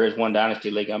 But there is one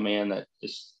Dynasty league I'm in that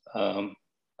is I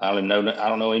don't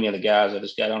know any of the guys. I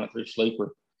just got on it through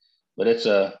Sleeper. but it's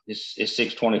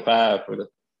 625 for the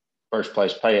first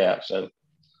place payout. So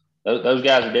those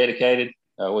guys are dedicated.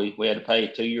 We had to pay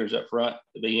 2 years up front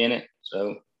to be in it.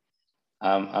 So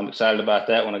I'm excited about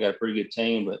that one. I got a pretty good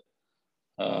team, but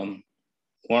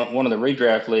one of the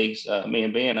redraft leagues me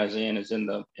and Ben is in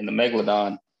the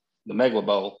Megalodon, the Megala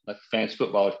Bowl, like the fantasy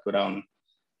football is put on.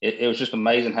 It was just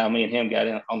amazing how me and him got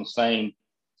in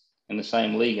the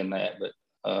same league in that. But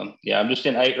I'm just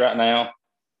in 8 right now.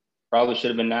 Probably should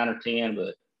have been 9 or 10,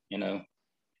 but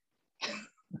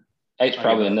 8's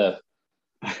probably enough.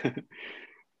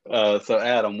 So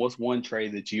Adam, what's one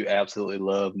trade that you absolutely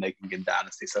love making in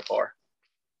Dynasty so far?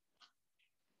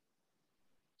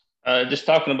 Just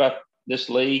talking about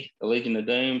this league, the Legion of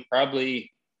Doom,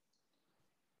 probably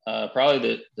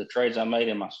the trades I made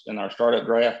in our startup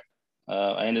draft.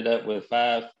 I ended up with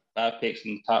five picks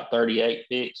in the top 38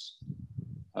 picks.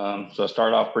 So I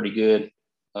started off pretty good.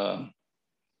 Kind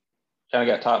of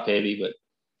got top heavy, but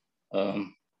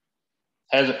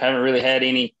haven't really had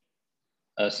any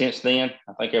since then.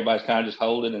 I think everybody's kind of just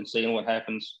holding and seeing what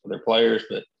happens with their players.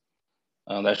 But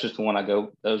that's just the one I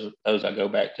go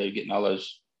back to, getting all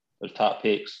those top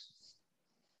picks.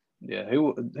 Yeah,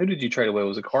 who did you trade away?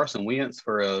 Was it Carson Wentz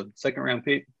for a second-round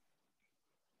pick?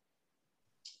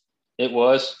 It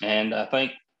was, and I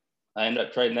think I ended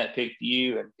up trading that pick to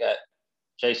you and got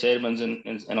Chase Edmonds and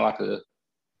like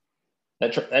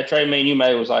that trade me and you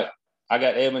made was like I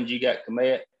got Evans, you got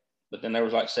Komet, but then there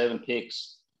was like 7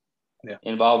 picks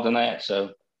involved in that,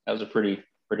 so that was a pretty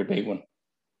big one.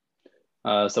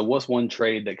 So what's one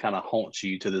trade that kind of haunts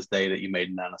you to this day that you made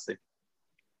in Dynasty?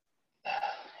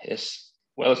 It's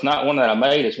not one that I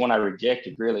made. It's one I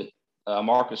rejected, really.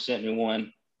 Marcus sent me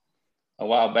one a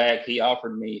while back. He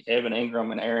offered me Evan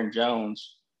Ingram and Aaron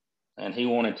Jones, and he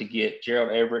wanted to get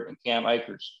Gerald Everett and Cam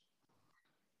Akers.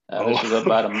 This was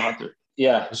about a month.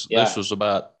 This was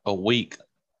about a week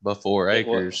before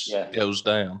Akers goes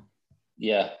down.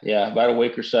 Yeah, about a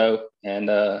week or so, and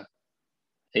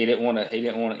he didn't want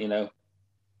to.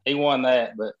 He won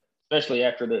that, but especially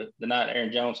after the night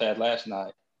Aaron Jones had last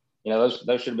night, those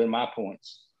should have been my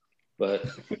points. But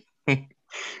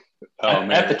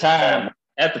at the time,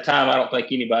 I don't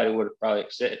think anybody would have probably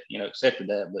accepted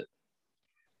that. But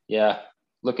yeah,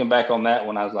 looking back on that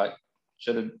one, I was like,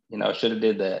 should have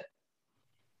did that.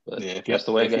 But that's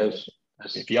the way it goes.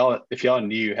 If y'all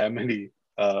knew how many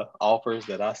offers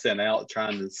that I sent out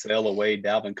trying to sell away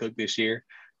Dalvin Cook this year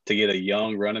to get a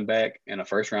young running back and a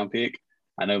first-round pick.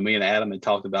 I know me and Adam had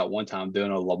talked about one time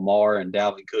doing a Lamar and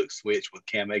Dalvin Cook switch with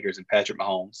Cam Akers and Patrick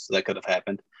Mahomes. So that could have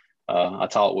happened. I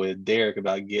talked with Derek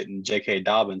about getting J.K.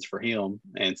 Dobbins for him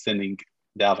and sending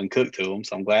Dalvin Cook to him.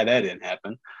 So I'm glad that didn't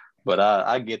happen. But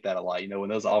I get that a lot. When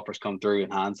those offers come through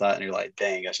in hindsight and you're like,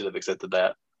 dang, I should have accepted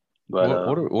that. But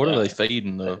what are they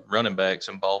feeding the running backs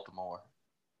in Baltimore?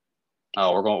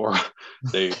 Oh,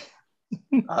 dude.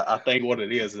 I think what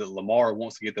it is that Lamar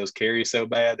wants to get those carries so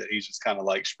bad that he's just kind of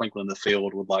like sprinkling the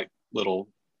field with like little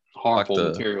harmful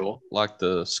material. Like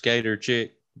the skater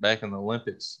chick back in the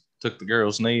Olympics took the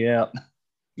girl's knee out.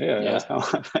 Yeah. It's kind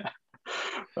of like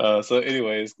that. So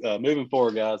anyways, moving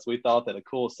forward, guys, we thought that a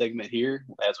cool segment here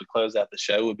as we close out the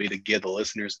show would be to give the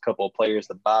listeners a couple of players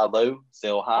to buy low,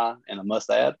 sell high, and a must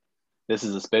add. This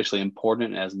is especially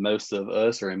important as most of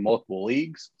us are in multiple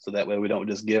leagues, so that way we don't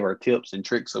just give our tips and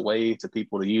tricks away to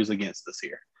people to use against us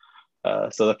here.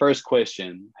 So the first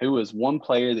question, who is one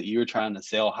player that you're trying to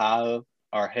sell high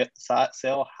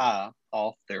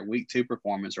off their week 2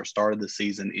 performance or start of the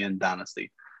season in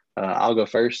Dynasty? I'll go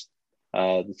first.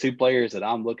 The 2 players that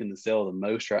I'm looking to sell the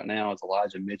most right now is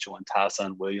Elijah Mitchell and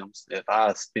Tyson Williams. If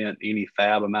I spent any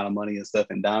fab amount of money and stuff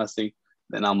in Dynasty,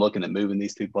 then I'm looking at moving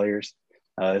these 2 players.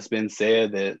 It's been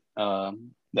said that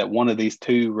that one of these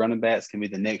 2 running backs can be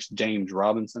the next James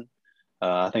Robinson.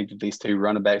 I think that these 2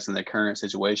 running backs in their current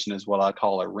situation is what I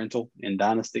call a rental in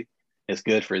Dynasty. It's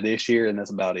good for this year, and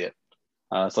that's about it.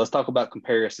 So let's talk about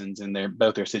comparisons in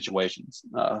both their situations.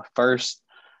 First,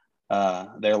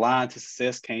 their line to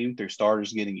success came through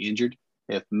starters getting injured.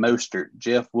 If Mostert,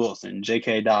 Jeff Wilson,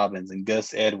 J.K. Dobbins, and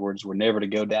Gus Edwards were never to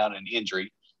go down in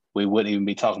injury, we wouldn't even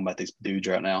be talking about these dudes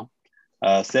right now.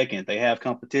 Second, they have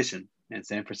competition. In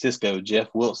San Francisco, Jeff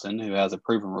Wilson, who has a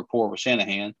proven rapport with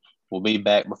Shanahan, will be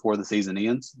back before the season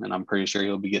ends, and I'm pretty sure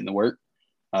he'll be getting to work.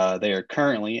 They are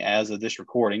currently, as of this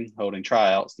recording, holding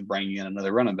tryouts to bring in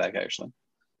another running back, actually.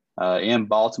 In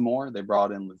Baltimore, they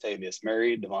brought in Latavius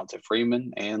Murray, Devonta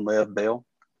Freeman, and Lev Bell.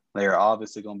 They are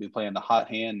obviously going to be playing the hot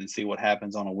hand and see what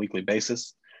happens on a weekly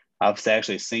basis. I've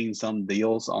actually seen some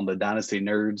deals on the Dynasty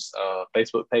Nerds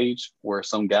Facebook page where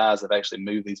some guys have actually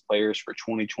moved these players for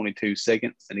 2022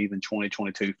 seconds and even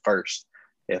 2022 first.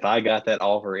 If I got that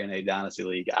offer in a Dynasty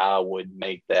league, I would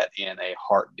make that in a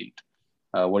heartbeat.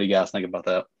 What do you guys think about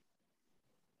that?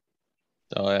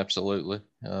 Oh, absolutely.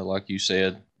 Like you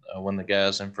said, when the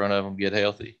guys in front of them get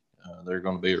healthy, they're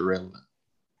going to be irrelevant.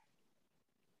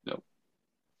 Yep.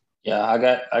 Yeah,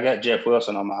 I got Jeff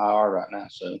Wilson on my IR right now,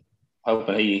 so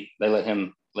hoping they let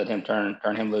him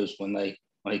turn him loose when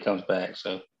he comes back.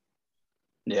 So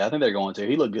yeah, I think they're going to.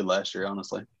 He looked good last year,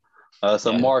 honestly.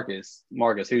 So yeah. Marcus,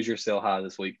 who's your sell high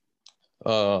this week?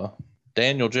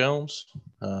 Daniel Jones,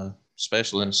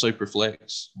 especially in a super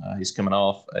flex. He's coming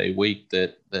off a week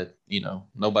that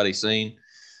nobody's seen.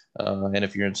 And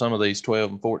if you're in some of these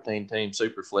 12 and 14 team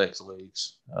super flex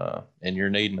leagues and you're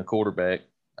needing a quarterback,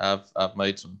 I've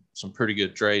made some pretty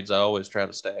good trades. I always try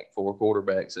to stack 4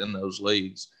 quarterbacks in those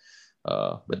leagues.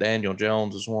 But Daniel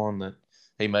Jones is one that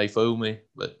he may fool me,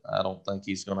 but I don't think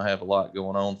he's going to have a lot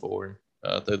going on for him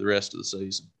through the rest of the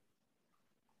season.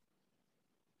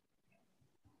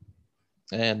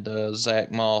 And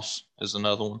Zach Moss is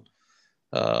another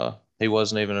one. He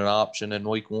wasn't even an option in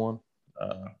week 1.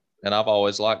 And I've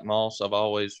always liked Moss. I've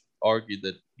always argued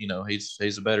that,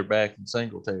 he's a better back than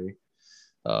Singletary.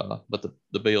 But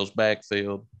the Bills'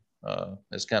 backfield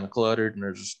is kind of cluttered, and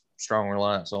there's a strong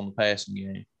reliance on the passing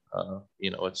game.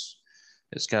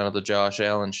 It's kind of the Josh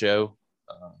Allen show.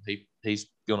 He's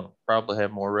going to probably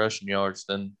have more rushing yards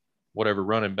than whatever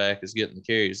running back is getting the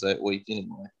carries that week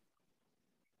anyway.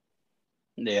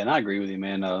 Yeah, and I agree with you,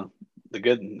 man.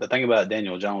 The thing about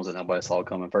Daniel Jones that nobody saw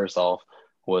coming, first off,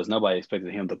 was nobody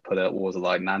expected him to put up, what was it,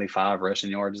 like 95 rushing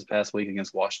yards this past week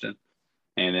against Washington.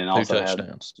 And then 2 also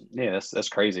touchdowns. That's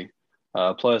crazy.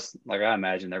 Plus, like, I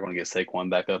imagine they're going to get Saquon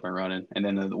back up and running. And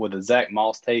then with the Zach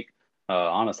Moss take,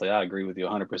 honestly, I agree with you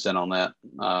 100% on that.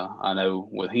 I know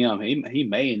with him, he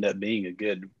may end up being a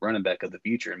good running back of the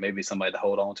future and maybe somebody to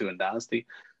hold on to in Dynasty.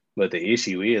 But the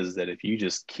issue is that if you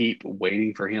just keep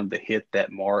waiting for him to hit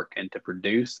that mark and to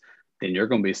produce, then you're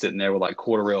going to be sitting there with like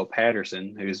Cordarrelle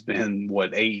Patterson, who's been,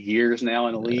 8 years now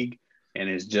in the league and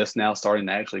is just now starting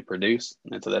to actually produce.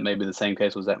 And so that may be the same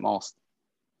case with Zach Moss.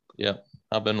 Yeah,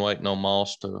 I've been waiting on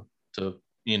Moss to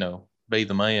be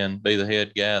the man, be the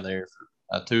head guy there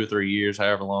for 2 or 3 years,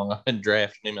 however long I've been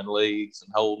drafting him in leagues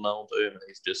and holding on to him. And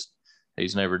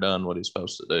he's never done what he's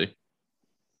supposed to do.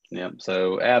 Yeah.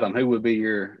 So Adam, who would be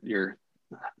your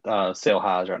sell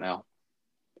highs right now?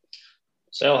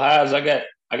 Sell highs. I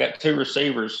got 2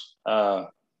 receivers.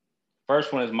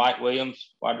 First one is Mike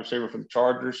Williams, wide receiver for the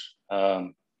Chargers.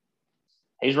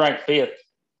 He's ranked 5th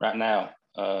right now,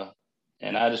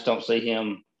 and I just don't see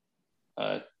him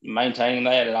maintaining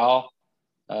that at all.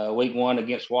 Week 1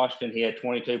 against Washington, he had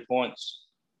 22 points.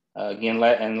 And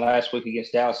last week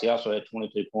against Dallas, he also had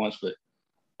 22 points. But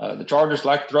the Chargers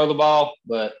like to throw the ball,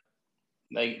 but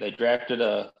they drafted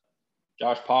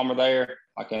Josh Palmer there,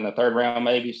 like in the 3rd round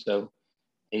maybe. So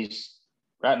he's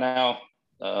right now.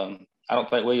 I don't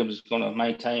think Williams is going to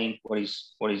maintain what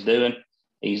he's doing.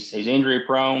 He's injury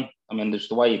prone. I mean, just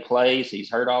the way he plays, he's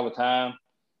hurt all the time.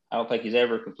 I don't think he's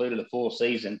ever completed a full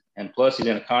season, and plus he's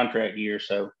in a contract year,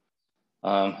 so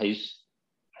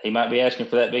he might be asking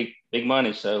for that big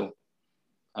money. So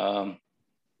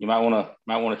you might want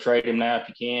to trade him now if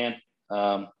you can.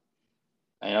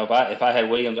 If I had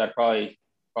Williams, I'd probably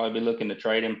be looking to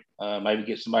trade him. Maybe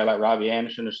get somebody like Robbie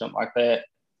Anderson or something like that.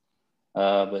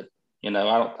 But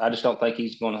I just don't think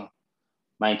he's going to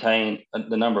maintain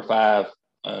the number 5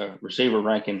 receiver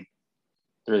ranking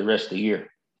through the rest of the year.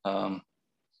 And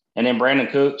then Brandon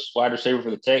Cooks, wide receiver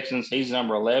for the Texans, he's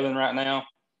number 11 right now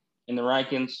in the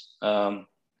rankings.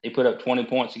 He put up 20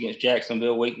 points against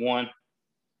Jacksonville week 1.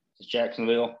 It's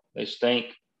Jacksonville. They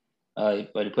stink. But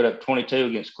he put up 22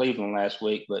 against Cleveland last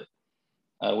week. But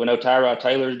we know Tyrod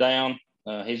Taylor's down.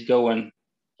 He's going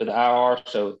to the IR.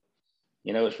 So,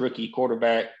 it's rookie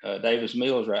quarterback Davis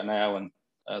Mills right now. And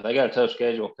they got a tough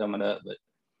schedule coming up.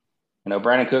 But,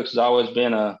 Brandon Cooks has always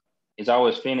been he's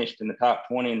always finished in the top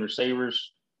 20 in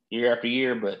receivers year after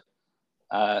year. But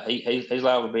he's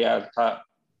liable to be out of the top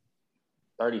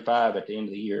 35 at the end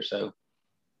of the year. So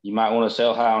you might want to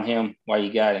sell high on him while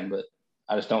you got him. But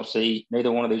I just don't see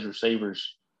neither one of these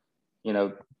receivers,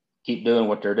 keep doing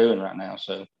what they're doing right now.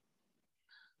 So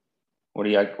what do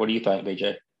you think,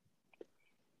 BJ?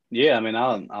 Yeah, I mean,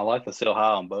 I like to sell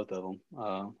high on both of them.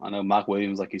 I know Mike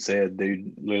Williams, like you said,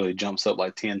 dude literally jumps up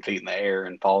like 10 feet in the air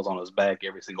and falls on his back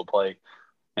every single play.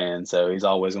 And so he's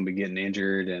always going to be getting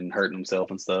injured and hurting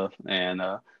himself and stuff. And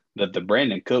the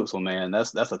Brandon Cooks one, man,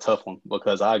 that's a tough one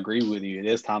because I agree with you. It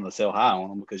is time to sell high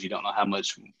on him because you don't know how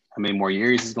many more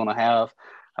years he's going to have.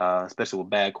 especially with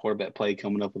bad quarterback play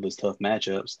coming up with those tough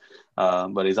matchups.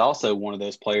 But he's also one of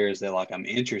those players that like I'm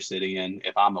interested in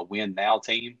if I'm a win now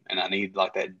team and I need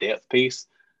like that depth piece.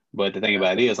 But the thing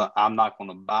about it is I'm not going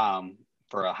to buy him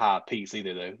for a high piece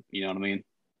either, though. You know what I mean?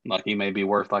 Like he may be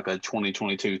worth like a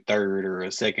 2022 third or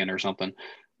a second or something,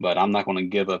 but I'm not going to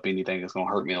give up anything that's going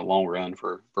to hurt me in the long run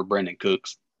for Brandon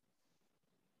Cooks.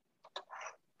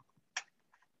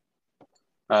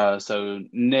 So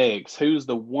next, who's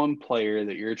the one player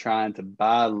that you're trying to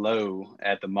buy low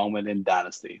at the moment in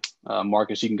Dynasty?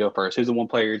 Marcus, you can go first. Who's the one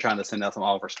player you're trying to send out some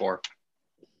offers for?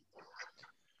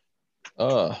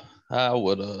 I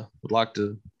would like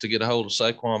to get a hold of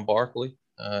Saquon Barkley.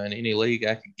 In any league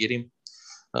I could get him.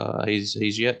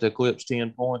 He's yet to eclipse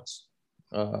 10 points.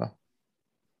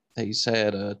 He's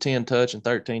had a 10 touch and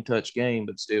 13 touch game,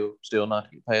 but still not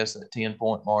to get past that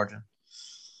 10-point margin.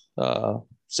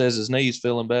 Says his knee's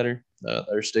feeling better.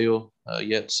 They're still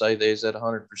yet to say that he's at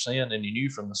 100%, and you knew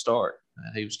from the start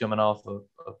that he was coming off a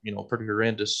pretty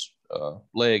horrendous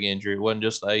leg injury. It wasn't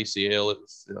just the ACL.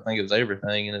 I think it was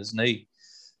everything in his knee.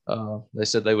 They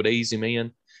said they would ease him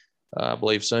in. I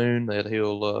believe soon that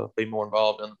he'll be more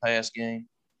involved in the pass game.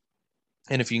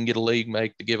 And if you can get a league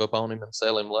mate to give up on him and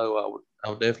sell him low, I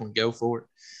would definitely go for it.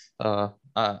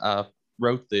 I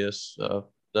wrote this the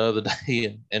other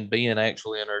day, and being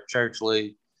actually in our church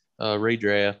league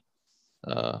redraft,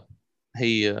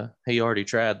 he already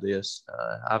tried this.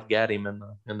 I've got him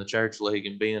in the church league,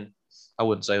 and being, I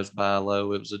wouldn't say it was buy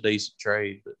low, it was a decent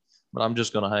trade, but I'm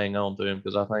just going to hang on to him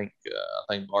because I think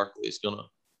Barkley is going to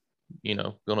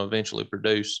eventually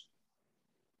produce.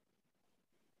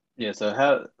 Yeah. So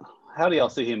how do y'all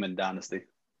see him in Dynasty?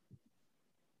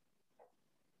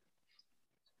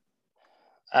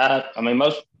 I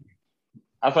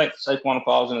think Saquon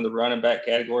falls into the running back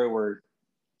category where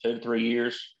 2 to 3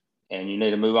 years and you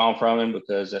need to move on from him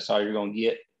because that's all you're going to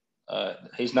get.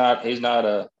 He's not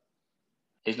a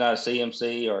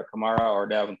CMC or a Kamara or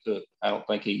Dalvin Cook. I don't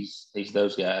think he's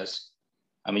those guys.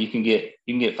 I mean, you can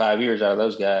get 5 years out of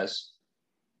those guys,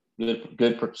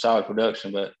 good solid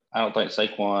production, but I don't think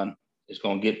Saquon is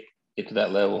going to get to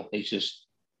that level. He's just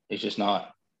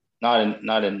not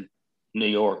in New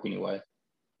York anyway.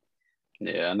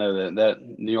 Yeah, I know that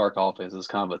New York offense is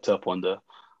kind of a tough one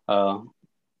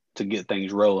to get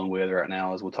things rolling with right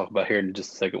now, as we'll talk about here in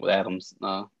just a second with Adams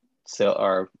sell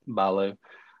or buy low.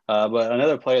 But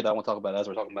another player that I want to talk about as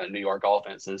we're talking about New York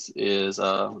offenses is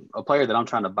a player that I'm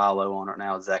trying to buy low on right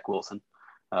now is Zach Wilson.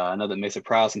 I know that may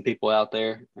surprise some people out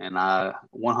there, and I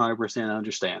 100%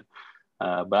 understand.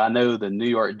 But I know the New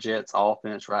York Jets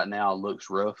offense right now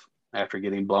looks rough after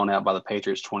getting blown out by the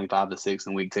Patriots 25-6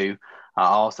 in week 2. I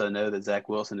also know that Zach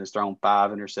Wilson has thrown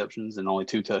 5 interceptions and only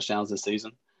 2 touchdowns this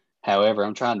season. However,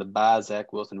 I'm trying to buy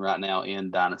Zach Wilson right now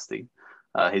in Dynasty.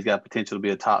 He's got potential to be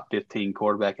a top 15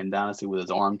 quarterback in Dynasty with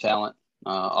his arm talent.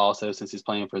 Also, since he's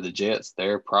playing for the Jets,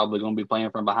 they're probably going to be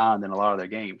playing from behind in a lot of their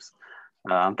games.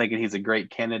 I'm thinking he's a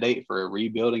great candidate for a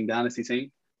rebuilding Dynasty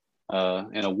team.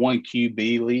 In a 1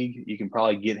 QB league, you can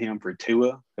probably get him for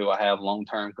Tua, who I have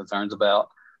long-term concerns about.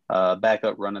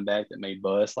 Backup running back that may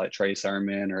bust like Trey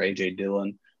Sermon or A.J.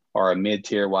 Dillon, or a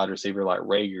mid-tier wide receiver like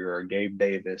Rager or Gabe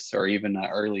Davis, or even an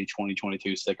early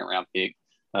 2022 second-round pick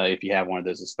if you have one of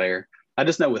those to spare. I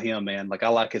just know with him, man, like I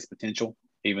like his potential,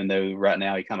 even though right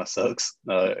now he kind of sucks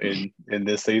in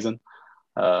this season.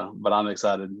 But I'm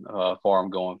excited for him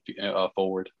going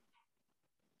forward.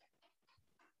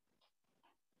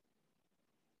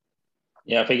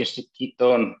 Yeah, if he can keep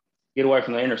throwing, get away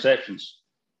from the interceptions,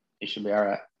 he should be all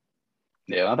right.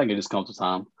 Yeah, I think it just comes with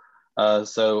time.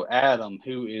 So, Adam,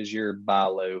 who is your buy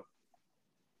low?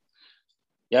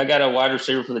 Yeah, I got a wide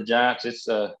receiver for the Giants. It's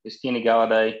Kenny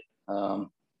Galladay.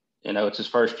 It's his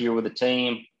first year with the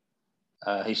team.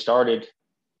 He started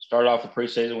off the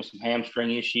preseason with some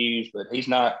hamstring issues, but he's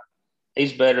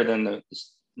better than the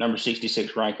number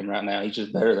 66 ranking right now. He's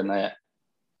just better than that.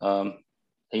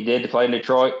 He did play in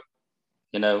Detroit,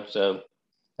 so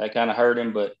that kind of hurt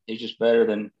him, but he's just better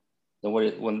than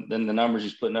the numbers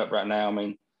he's putting up right now. I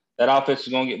mean, that offense is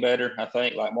going to get better. I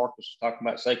think, like Marcus was talking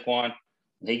about Saquon,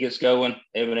 when he gets going,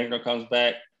 Evan Ingram comes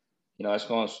back, they're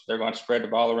going to spread the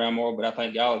ball around more. But I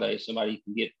think Galladay is somebody you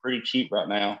can get pretty cheap right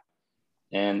now,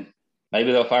 and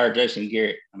maybe they'll fire Jason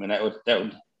Garrett. I mean, that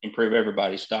would improve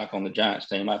everybody's stock on the Giants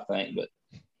team, I think.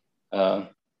 But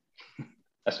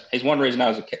he's one reason I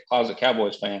was a closet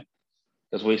Cowboys fan,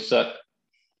 because we sucked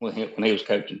when he was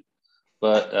coaching.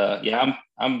 But yeah,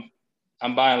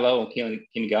 I'm buying low on Kenny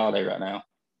Galladay right now.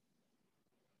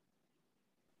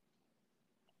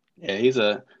 Yeah, he's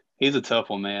a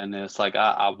tough one, man. It's like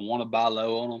I want to buy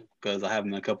low on him because I have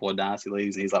him in a couple of dynasty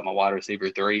leagues, and he's like my wide receiver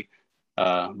 3.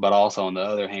 But also on the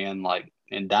other hand, like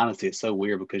in Dynasty, it's so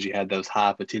weird because you had those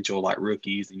high potential like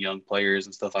rookies and young players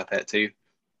and stuff like that too.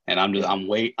 And Yeah.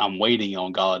 I'm waiting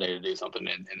on Galladay to do something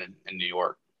in New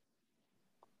York.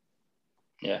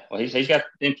 Yeah. Well, he's got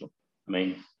potential. I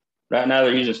mean, right now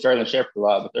they're using Sterling Shepard a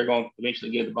lot, but they're going to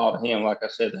eventually give the ball to him. Like I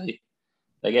said,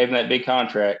 they gave him that big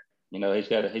contract. You know, he's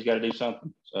got to do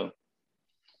something. So.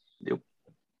 Yep.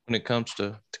 When it comes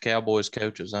to Cowboys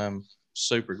coaches, I'm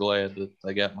super glad that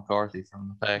they got McCarthy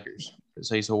from the Packers because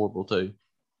he's horrible too.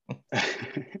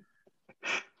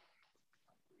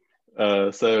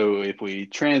 So if we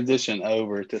transition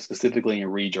over to specifically in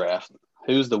redraft,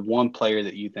 who's the one player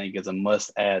that you think is a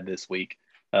must add this week?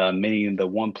 Meaning the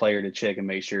one player to check and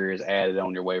make sure is added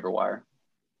on your waiver wire.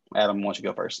 Adam, why don't you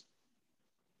go first?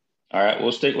 All right,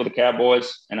 we'll stick with the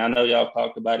Cowboys, and I know y'all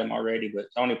talked about him already, but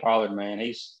Tony Pollard, man,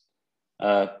 he's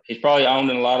probably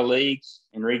owned in a lot of leagues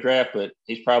in redraft, but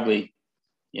he's probably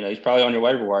on your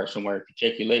waiver wire somewhere. If you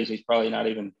check your leagues, he's probably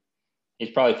 50%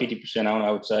 owned,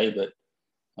 I would say, but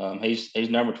he's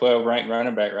number 12 ranked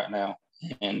running back right now,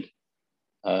 and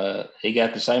he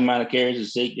got the same amount of carries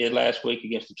as Zeke did last week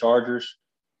against the Chargers.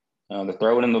 They're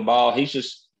throwing him the ball. He's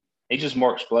just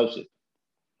more explosive.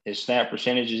 His snap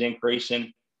percentage is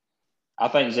increasing. I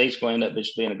think Zeke's going to end up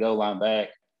just being a goal line back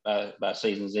by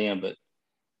season's end,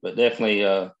 but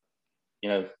definitely,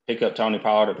 pick up Tony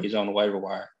Pollard if he's on the waiver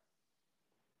wire.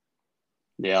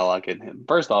 Yeah, I like it.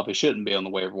 First off, he shouldn't be on the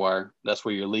waiver wire. That's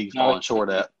where your league's falling short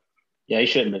at. Yeah, he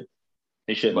shouldn't be.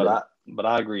 He shouldn't be. But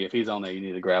I agree. If he's on there, you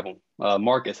need to grab him.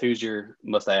 Marcus, who's your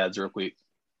must adds real quick?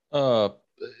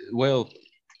 Well,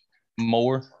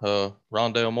 Moore,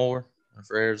 Rondale Moore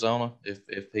for Arizona.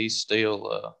 If he's still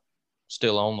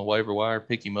on the waiver wire,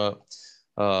 pick him up.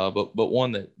 But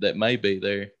one that may be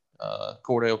there,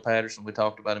 Cordell Patterson. We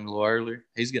talked about him a little earlier.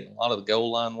 He's getting a lot of the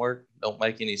goal line work. Don't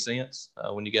make any sense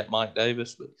when you got Mike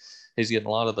Davis, but he's getting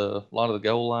a lot of the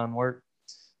goal line work.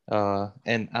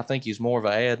 And I think he's more of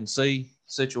an add and see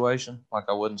situation. Like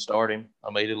I wouldn't start him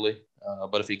immediately,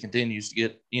 but if he continues to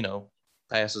get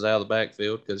passes out of the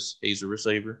backfield because he's a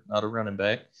receiver, not a running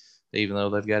back, even though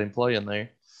they've got him playing there.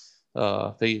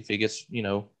 If he gets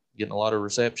getting a lot of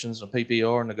receptions and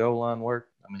PPR and the goal line work,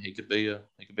 I mean he could be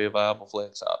a viable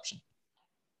flex option.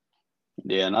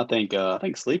 Yeah, and I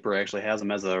think Sleeper actually has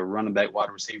him as a running back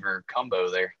wide receiver combo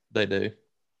there. They do.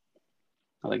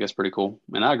 I think that's pretty cool,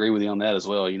 and I agree with you on that as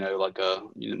well.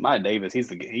 Mike Davis,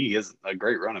 he is a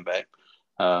great running back,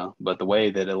 but the way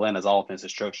that Atlanta's offense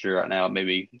is structured right now, it may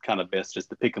be kind of best just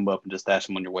to pick him up and just stash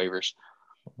him on your waivers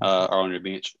or on your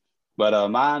bench. But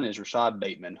mine is Rashad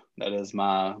Bateman. That is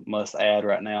my must add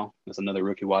right now. That's another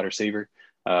rookie wide receiver.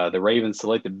 The Ravens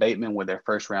selected Bateman with their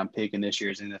first round pick in this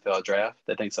year's NFL draft.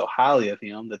 They think so highly of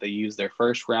him that they used their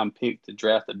first round pick to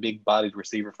draft a big bodied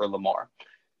receiver for Lamar.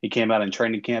 He came out in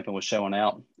training camp and was showing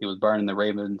out. He was burning the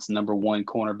Ravens' number one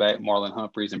cornerback, Marlon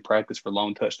Humphreys, in practice for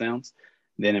long touchdowns.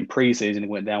 Then in preseason, he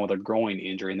went down with a groin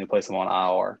injury and they placed him on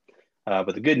IR.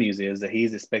 But the good news is that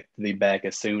he's expected to be back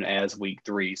as soon as week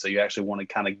 3. So you actually want to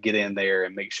kind of get in there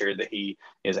and make sure that he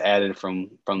is added from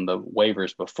the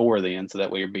waivers before then, so that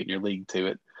way you're beating your league to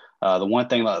it. The one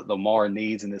thing that Lamar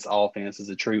needs in this offense is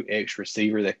a true X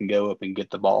receiver that can go up and get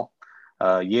the ball.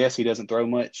 Yes, he doesn't throw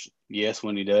much. Yes,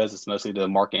 when he does, it's mostly to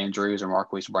Mark Andrews or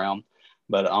Marquise Brown.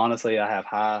 But honestly, I have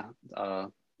high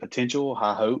potential,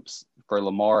 high hopes for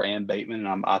Lamar and Bateman.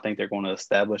 And I think they're going to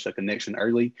establish a connection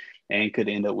early and could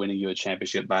end up winning you a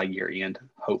championship by year end,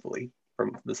 hopefully, for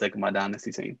the sake of my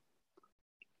Dynasty team.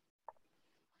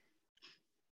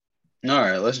 All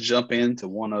right, let's jump into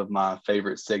one of my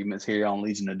favorite segments here on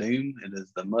Legion of Doom. It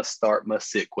is the must start, must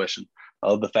sit question. I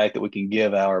love the fact that we can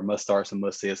give our must starts and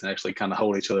must sits and actually kind of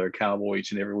hold each other accountable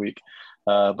each and every week.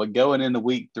 But going into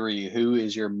week 3, who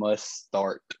is your must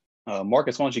start?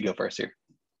 Marcus, why don't you go first here?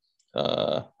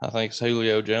 I think it's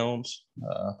Julio Jones.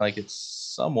 I think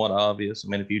it's somewhat obvious. I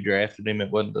mean, if you drafted him,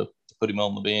 it wasn't to put him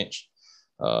on the bench.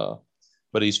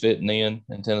 But he's fitting in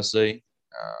Tennessee.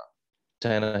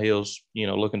 Tannehill's,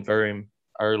 looking for him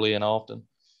early and often.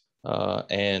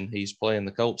 And he's playing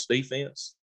the Colts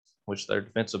defense, which their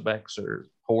defensive backs are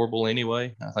horrible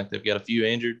anyway. I think they've got a few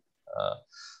injured.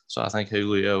 So I think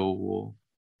Julio will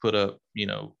put up,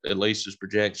 at least his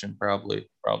projection, probably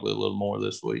a little more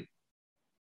this week.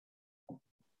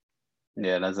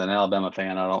 Yeah, and as an Alabama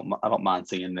fan, I don't mind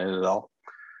seeing it at all.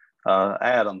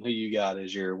 Adam, who you got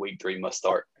as your week 3 must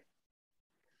start?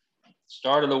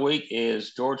 Start of the week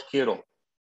is George Kittle.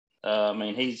 I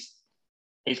mean, he's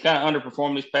kind of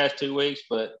underperformed these past 2 weeks,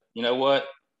 but you know what?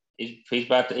 He's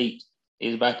about to eat.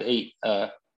 He's about to eat.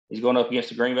 He's going up against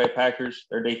the Green Bay Packers.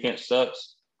 Their defense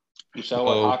sucks. You saw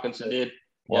what Hawkinson did.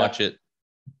 Watch it.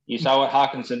 You saw what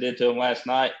Hawkinson did to him last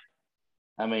night.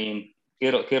 I mean,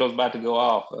 Kittle's about to go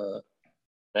off.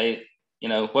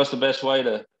 What's the best way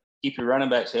to keep your running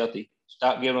backs healthy?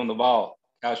 Stop giving them the ball.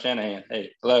 Kyle Shanahan,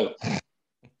 hey, hello.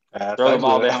 Throw the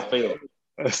ball downfield.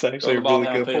 That's actually a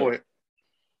really good point.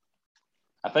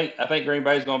 I think Green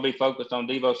Bay's going to be focused on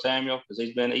Deebo Samuel because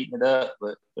he's been eating it up,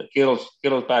 but Kittle's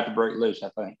about to break loose, I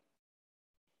think.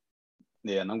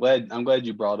 Yeah, and I'm glad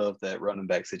you brought up that running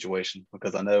back situation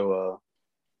because I know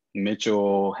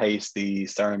Mitchell, Hasty,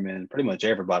 Sermon, pretty much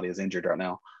everybody is injured right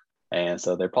now. And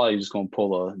so they're probably just going to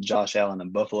pull a Josh Allen in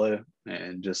Buffalo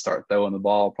and just start throwing the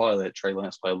ball. Probably let Trey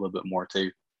Lance play a little bit more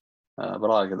too. But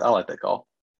I like that call.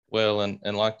 Well, and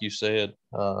like you said,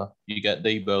 you got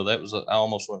Deebo. I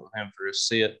almost went with him for a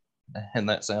sit, and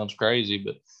that sounds crazy,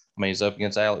 but I mean he's up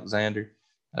against Alexander.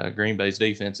 Green Bay's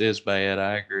defense is bad,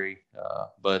 I agree,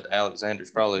 but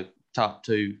Alexander's probably top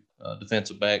 2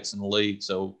 defensive backs in the league.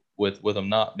 So with them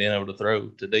not being able to throw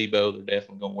to Deebo, they're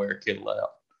definitely going to wear Kittle out.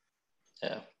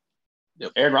 Yeah.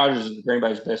 Yep. Aaron Rodgers is Green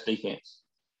Bay's best defense.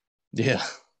 Yeah.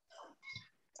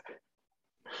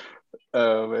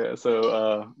 Oh, man.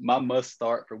 So my must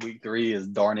start for week 3 is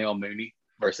Darnell Mooney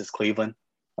versus Cleveland.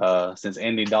 Since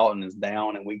Andy Dalton is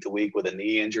down and week to week with a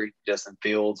knee injury, Justin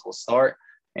Fields will start,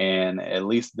 and at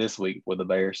least this week with the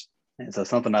Bears. And so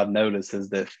something I've noticed is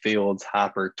that Fields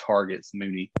hyper targets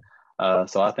Mooney.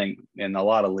 So I think in a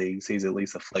lot of leagues, he's at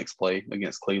least a flex play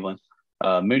against Cleveland.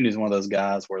 Mooney is one of those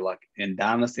guys where, like in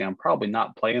Dynasty, I'm probably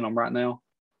not playing him right now.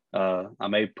 I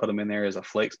may put him in there as a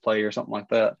flex play or something like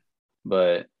that.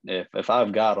 But if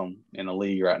I've got him in a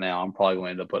league right now, I'm probably going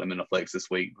to end up putting him in a flex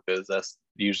this week because that's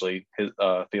usually his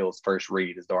Fields' first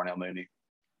read is Darnell Mooney.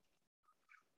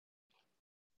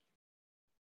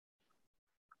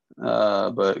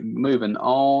 But moving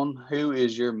on, who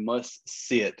is your must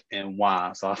sit and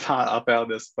why? So I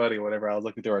found this funny whenever I was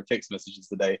looking through our text messages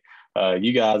today.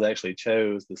 You guys actually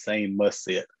chose the same must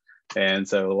sit. And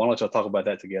so why don't y'all talk about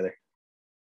that together?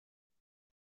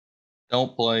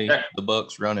 Don't play the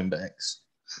Bucs running backs.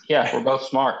 Yeah, we're both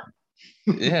smart.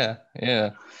 Yeah.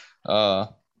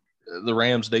 The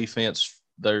Rams defense,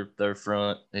 their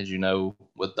front, as you know,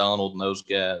 with Donald and those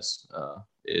guys,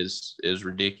 is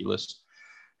ridiculous.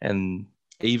 And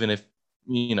even if,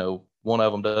 one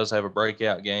of them does have a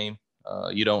breakout game,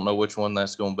 you don't know which one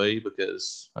that's going to be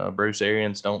because Bruce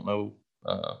Arians don't know,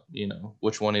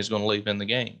 which one he's going to leave in the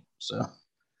game. So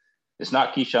it's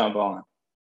not Keyshawn Vaughn.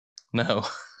 No.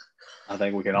 I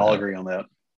think we can all agree on that.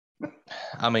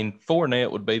 I mean,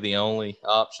 Fournette would be the only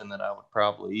option that I would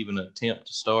probably even attempt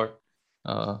to start,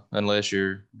 unless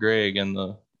you're Greg in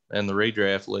the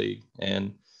redraft league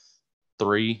and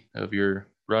 3 of your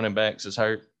running backs is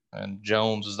hurt and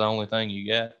Jones is the only thing you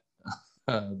got.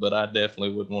 But I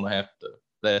definitely wouldn't want to have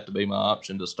that to be my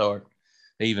option to start,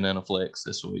 even in a flex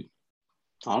this week.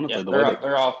 Honestly,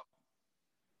 they're off.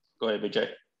 Go ahead, BJ.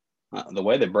 The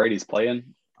way that Brady's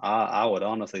playing, I would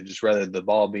honestly just rather the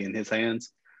ball be in his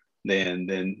hands than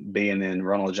being in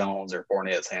Ronald Jones or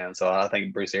Fournette's hands. So I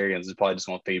think Bruce Arians is probably just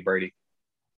going to feed Brady.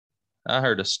 I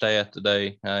heard a stat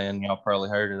today, and y'all probably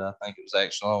heard it. I think it was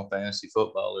actually on Fantasy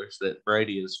Footballers that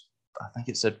Brady is, I think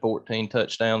it said 14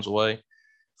 touchdowns away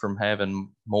from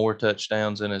having more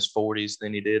touchdowns in his 40s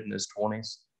than he did in his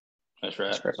 20s. That's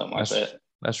right. Something like that.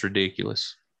 That's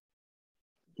ridiculous.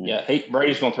 Yeah,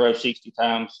 Brady's going to throw 60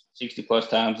 plus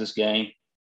times this game.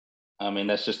 I mean,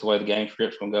 that's just the way the game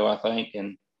script's going to go, I think.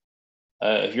 And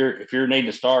if you're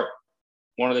needing to start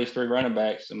one of these 3 running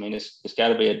backs, I mean, it's got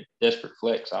to be a desperate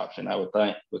flex option, I would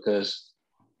think, because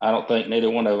I don't think neither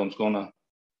one of them's going to,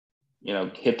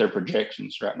 hit their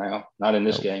projections right now. Not in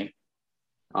this game.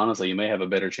 Honestly, you may have a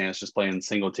better chance just playing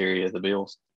Singletary at the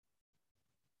Bills.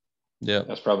 Yeah,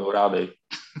 that's probably what I'll do.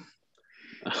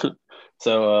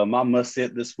 So my must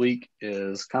sit this week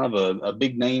is kind of a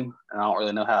big name, and I don't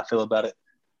really know how I feel about it,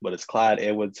 but it's Clyde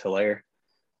Edwards-Helaire.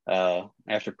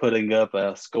 After putting up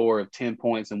a score of 10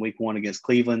 points in week 1 against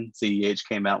Cleveland, CEH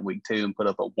came out in week 2 and put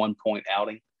up a 1-point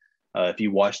outing. If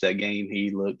you watched that game, he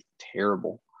looked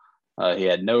terrible. He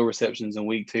had no receptions in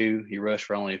week 2. He rushed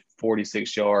for only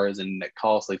 46 yards and that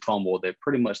costly fumble that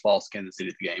pretty much lost Kansas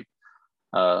City the game.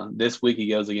 This week he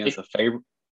goes against a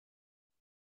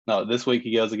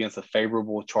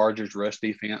favorable Chargers rush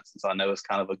defense. So I know it's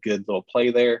kind of a good little play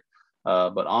there.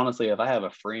 But honestly, if I have a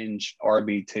fringe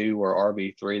RB2 or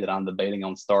RB3 that I'm debating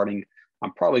on starting,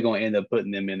 I'm probably going to end up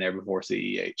putting them in there before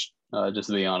CEH. Just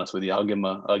to be honest with you, I'll give him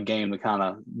a game to kind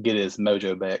of get his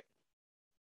mojo back.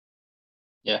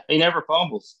 Yeah, he never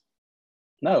fumbles.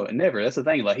 No, never. That's the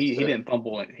thing. Like he didn't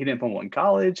fumble. He didn't fumble in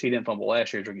college. He didn't fumble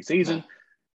last year's rookie season.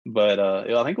 But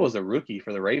I think it was a rookie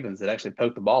for the Ravens that actually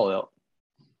poked the ball out.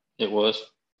 It was.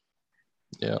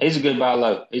 Yeah. He's a good buy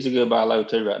low. He's a good buy low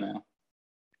too right now.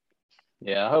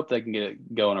 Yeah, I hope they can get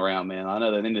it going around, man. I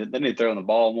know they need to throw in the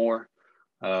ball more.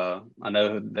 I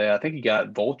know I think he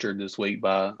got vultured this week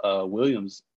by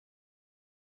Williams.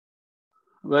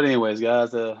 But anyways,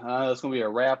 guys, it's going to be a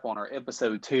wrap on our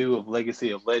episode 2 of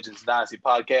Legacy of Legends Dynasty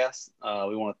podcast.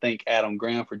 We want to thank Adam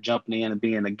Graham for jumping in and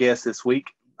being a guest this week.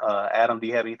 Adam, do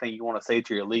you have anything you want to say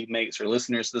to your league mates or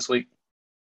listeners this week?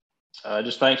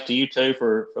 Just thanks to you two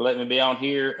for letting me be on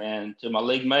here, and to my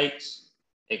league mates,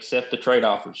 accept the trade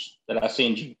offers that I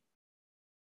send you.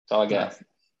 That's all I got.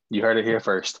 You heard it here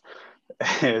first.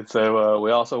 And so we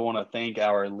also want to thank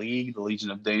our league, the Legion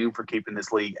of Doom, for keeping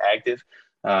this league active.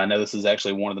 I know this is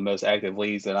actually one of the most active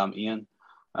leagues that I'm in.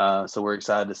 So we're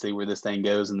excited to see where this thing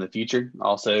goes in the future.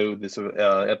 Also, this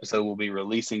episode will be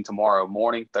releasing tomorrow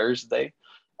morning, Thursday.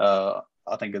 I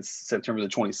think it's September the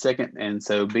 22nd. And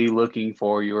so be looking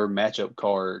for your matchup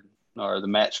card or the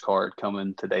match card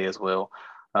coming today as well.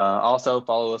 Also,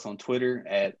 follow us on Twitter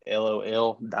at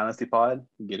LOL Dynasty Pod.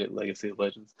 Get it, Legacy of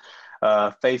Legends.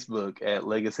 Facebook at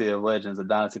Legacy of Legends, a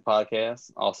Dynasty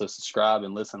podcast. Also, subscribe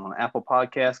and listen on Apple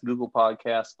Podcasts, Google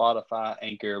Podcasts, Spotify,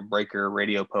 Anchor, Breaker,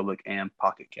 Radio Public, and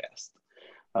Pocket Cast.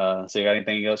 So, you got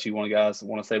anything else you guys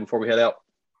want to say before we head out?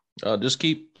 Just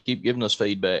keep giving us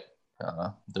feedback.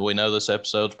 We know this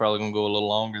episode's probably going to go a little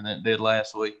longer than it did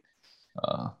last week.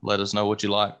 Let us know what you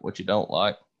like, what you don't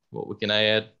like, what we can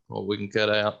add, what we can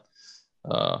cut out.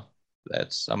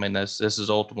 This is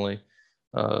ultimately,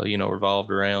 revolved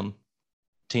around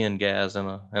 10 guys in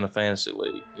a fantasy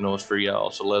league. It's for y'all.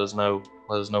 So let us know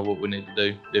what we need to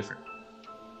do different.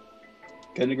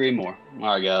 Couldn't agree more. All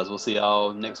right, guys. We'll see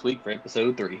y'all next week for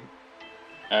episode 3.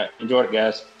 All right. Enjoy it,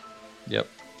 guys. Yep.